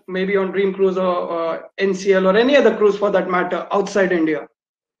booked maybe on Dream Cruise or NCL or any other cruise for that matter outside India.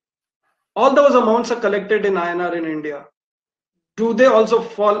 All those amounts are collected in INR in India. Do they also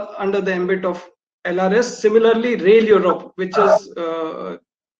fall under the ambit of LRS? Similarly, Rail Europe, which is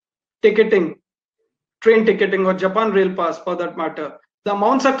ticketing, train ticketing or Japan Rail Pass for that matter, the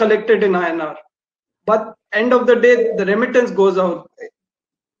amounts are collected in INR. But end of the day, the remittance goes out.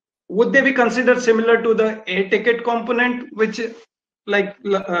 Would they be considered similar to the air ticket component, which like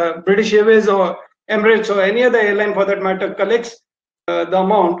British Airways or Emirates or any other airline for that matter collects the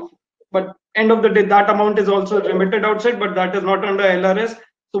amount, but end of the day that amount is also remitted outside, but that is not under LRS.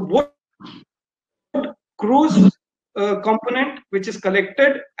 So what cruise component which is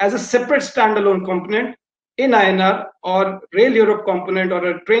collected as a separate standalone component in INR or Rail Europe component or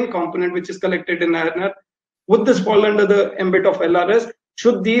a train component which is collected in INR, would this fall under the ambit of LRS?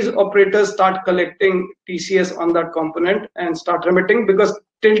 Should these operators start collecting TCS on that component and start remitting? Because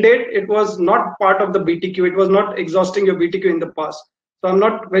till date, it was not part of the BTQ. It was not exhausting your BTQ in the past. So I'm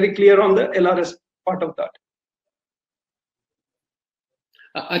not very clear on the LRS part of that.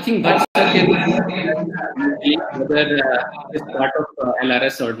 I think that's whether it's part of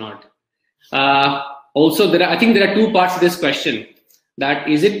LRS or not. Also, I think there are two parts to this question. That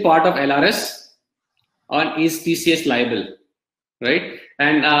is it part of LRS or is TCS liable? Right?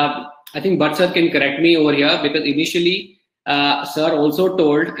 And I think Bhatt sir can correct me over here because initially sir also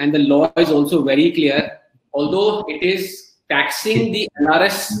told, and the law is also very clear, although it is taxing the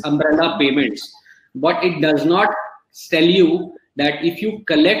LRS umbrella payments, but it does not tell you that if you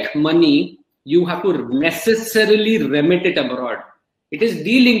collect money, you have to necessarily remit it abroad. It is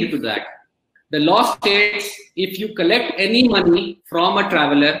de-linked to that. The law states if you collect any money from a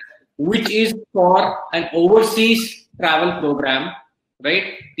traveler, which is for an overseas travel program,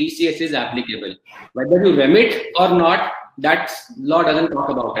 right, TCS is applicable. Whether you remit or not, that law doesn't talk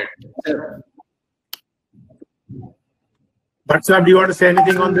about it. But sir, do you want to say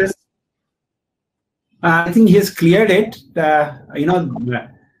anything on this? I think he has cleared it. The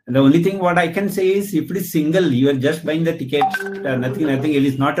only thing what I can say is if it is single, you are just buying the ticket, nothing, it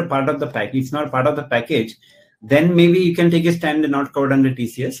is not a part of the package. It's not part of the package. Then maybe you can take a stand and not covered under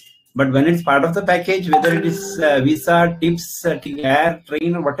TCS. But when it's part of the package, whether it is visa, tips, air,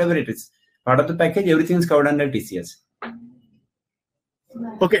 train, or whatever it is, part of the package, everything is covered under TCS.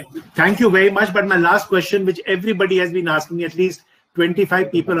 Okay, thank you very much. But my last question, which everybody has been asking me, at least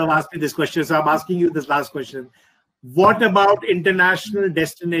 25 people have asked me this question. So I'm asking you this last question. What about international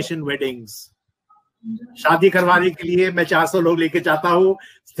destination weddings? शादी करवाने के लिए मैं 400 लोग लेके जाता हूँ.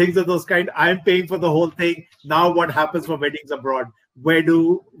 Things of those kind. I'm paying for the whole thing. Now what happens for weddings abroad? Where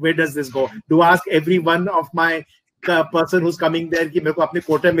does this go? Do I ask every one of my person who's coming there कि मेरे को अपने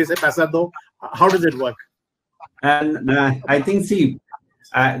कोटे में से पैसा दो? How does it work? And I think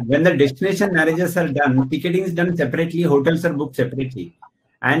when the destination marriages are done, ticketing is done separately, hotels are booked separately,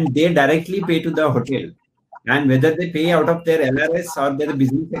 and they directly pay to the hotel. And whether they pay out of their LRS or their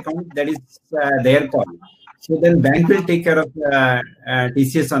business account, that is their call. So then bank will take care of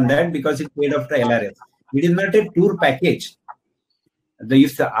TCS on that because it paid off the LRS. It is not a tour package.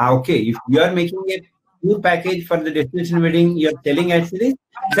 If you are making a tour package for the destination wedding, you are telling actually,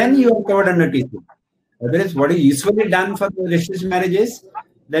 then you are covered under TCS. Otherwise, what is usually done for the destination marriages,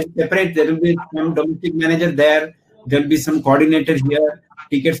 that separate, there will be some domestic manager there, there will be some coordinator here,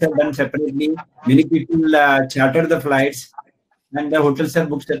 tickets are done separately, many people charter the flights, and the hotels are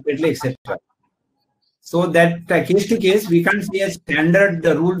booked separately, etc. So that case to case, we can't say a standard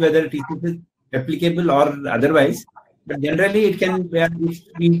rule whether TCS is applicable or otherwise, but generally it can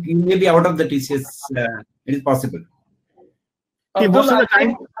it may be out of the TCS, it is possible. Most of the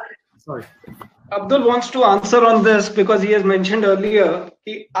time, sorry. Abdul wants to answer on this because he has mentioned earlier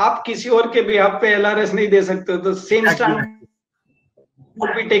कि आप किसी और के behalf पे LRS नहीं दे सकते. The same stand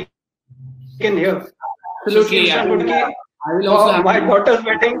would be taken here. Absolutely. I will also have my daughter's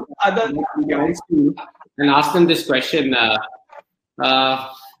wedding. And ask them this question.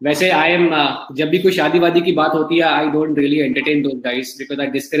 वैसे I am जब भी कोई शादी वादी की बात होती है, I don't really entertain those guys because I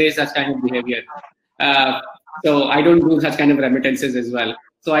discourage such kind of behavior. So I don't do such kind of remittances as well.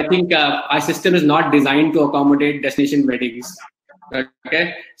 So I think our system is not designed to accommodate destination weddings.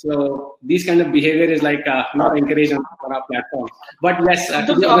 Okay, so these kind of behavior is like not encouraged on our platform. But yes,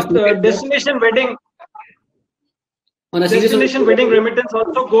 destination wedding. On a destination wedding remittance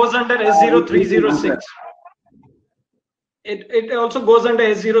also goes under S0306. It also goes under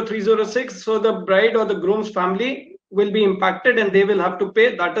S0306. So the bride or the groom's family will be impacted and they will have to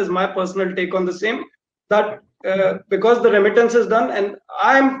pay. That is my personal take on the same. That because the remittance is done and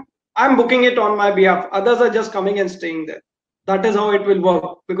I'm booking it on my behalf. Others are just coming and staying there. That is how it will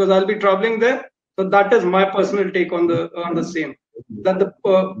work because I'll be traveling there. So that is my personal take on the same. That the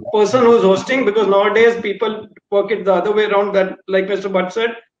person who's hosting, because nowadays people work it the other way around. That, like Mr. Bhatt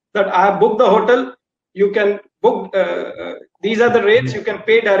said, that I have booked the hotel. You can book. These are the rates. You can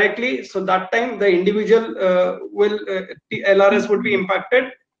pay directly. So that time the individual LRS would be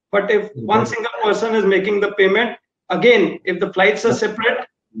impacted. But if one single person is making the payment, again, if the flights are separate,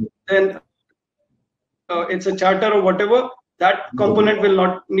 then it's a charter or whatever. That component will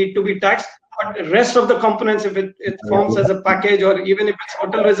not need to be taxed, but the rest of the components, if it forms as a package or even if it's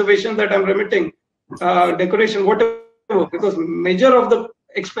hotel reservation that I'm remitting, decoration, whatever, because major of the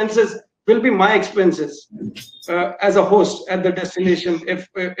expenses will be my expenses as a host at the destination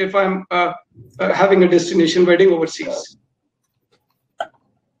if I'm having a destination wedding overseas.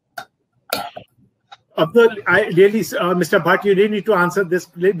 Abdul, I really, Mr. Bhatt, you really need to answer this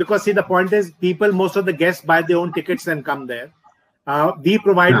because see, the point is people, most of the guests buy their own tickets and come there. We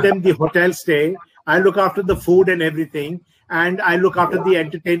provide them the hotel stay. I look after the food and everything. And I look after the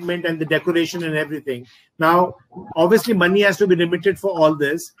entertainment and the decoration and everything. Now, obviously money has to be remitted for all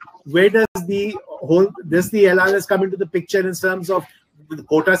this. Where does the LRS come into the picture in terms of the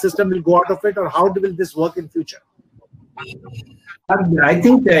quota system will go out of it, or how will this work in future? I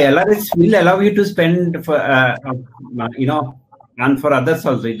think the LRS will allow you to spend for, and for others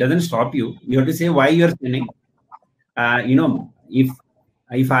also. It doesn't stop you. You have to say why you're spending.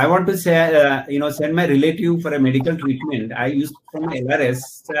 If I want to say, send my relative for a medical treatment, I use from my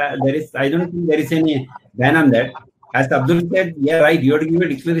LRS. I don't think there is any ban on that. As Abdul said, yeah, right. You have to give a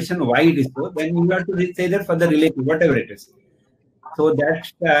declaration why it is so. Then you have to say that for the relative, whatever it is. So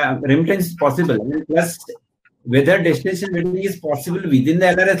that remittance is possible. And plus, whether destination wedding is possible within the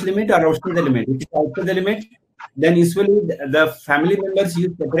LRS limit or outside the limit. If it's outside the limit, then usually the family members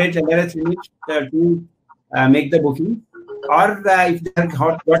use separate LRS limit to make the booking. Or if they have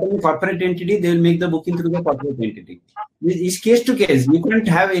got any corporate entity, they will make the booking through the corporate entity. It's case to case. You can't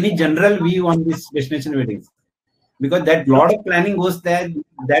have any general view on this destination weddings because that lot of planning goes there.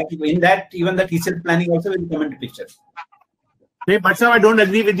 That in that even the TCS planning also will come into picture. Hey, but sir, I don't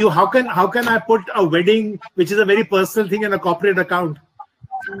agree with you. How can I put a wedding, which is a very personal thing, in a corporate account?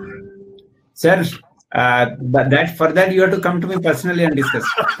 Sir, for that you have to come to me personally and discuss.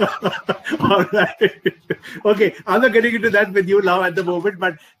 All right. Okay, I'm not getting into that with you now at the moment,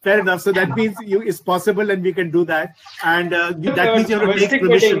 but fair enough. So that means it's possible and we can do that. And that means you have to take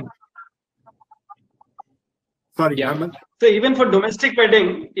permission. Sorry, yeah. So even for domestic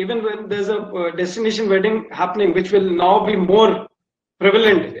wedding, even when there's a destination wedding happening, which will now be more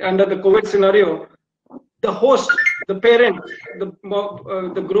prevalent under the COVID scenario, the host, the parent,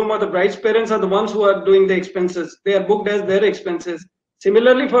 the groom or the bride's parents are the ones who are doing the expenses. They are booked as their expenses.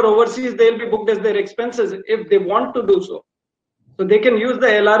 Similarly, for overseas, they'll be booked as their expenses if they want to do so. So they can use the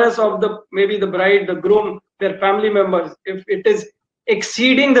LRS of maybe the bride, the groom, their family members, if it is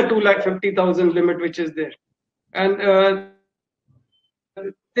exceeding the 250,000 limit which is there. And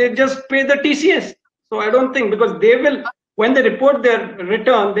they just pay the TCS. So I don't think, because they will, when they report their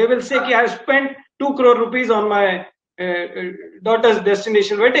return, they will say, I have spent 2 crore rupees on my daughter's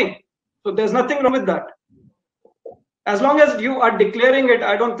destination wedding. So there's nothing wrong with that. As long as you are declaring it,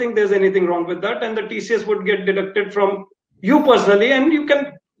 I don't think there's anything wrong with that. And the TCS would get deducted from you personally, and you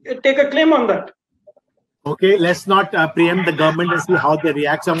can take a claim on that. Okay, let's not preempt the government and see how they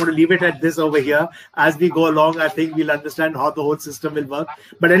react. So I'm going to leave it at this over here. As we go along, I think we'll understand how the whole system will work.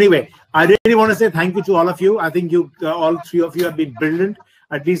 But anyway, I really want to say thank you to all of you. I think you, all three of you have been brilliant,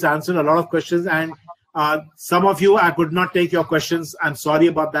 at least answered a lot of questions. And some of you, I could not take your questions. I'm sorry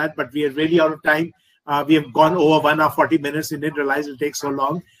about that, but we are really out of time. We have gone over 1 hour, 40 minutes. We didn't realize it'll take so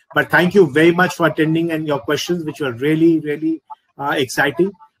long. But thank you very much for attending and your questions, which were really, really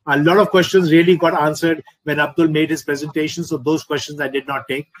exciting. A lot of questions really got answered when Abdul made his presentation. So those questions I did not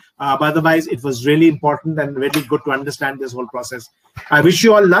take. But otherwise, it was really important and really good to understand this whole process. I wish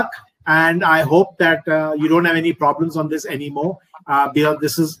you all luck. and I hope that you don't have any problems on this anymore. Because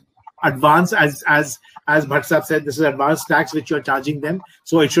this is advanced, as Bhatt Sahab said, this is advanced tax which you're charging them,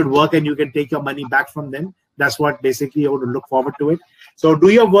 so it should work and you can take your money back from them. That's what basically you want to look forward to it. So do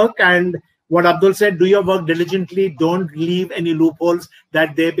your work, and what Abdul said, do your work diligently. Don't leave any loopholes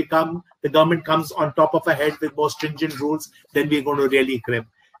that the government comes on top of a head with more stringent rules, then we're going to really crib.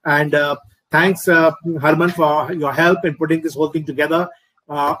 And thanks, Harman, for your help in putting this whole thing together.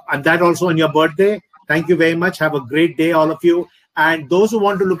 And that also on your birthday. Thank you very much. Have a great day, all of you. And those who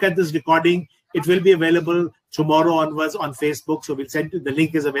want to look at this recording, it will be available tomorrow onwards on Facebook. So we'll send you, the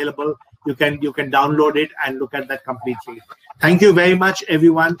link is available. You can download it and look at that completely. Thank you very much,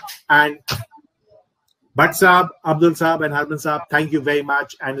 everyone. And Bhatt Sahab, Abdul Sahab, and Harman Sahab, thank you very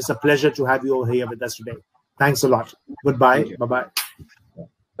much. And it's a pleasure to have you over here with us today. Thanks a lot. Goodbye. Bye-bye.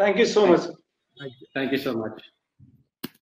 Thank you so much. Thank you so much.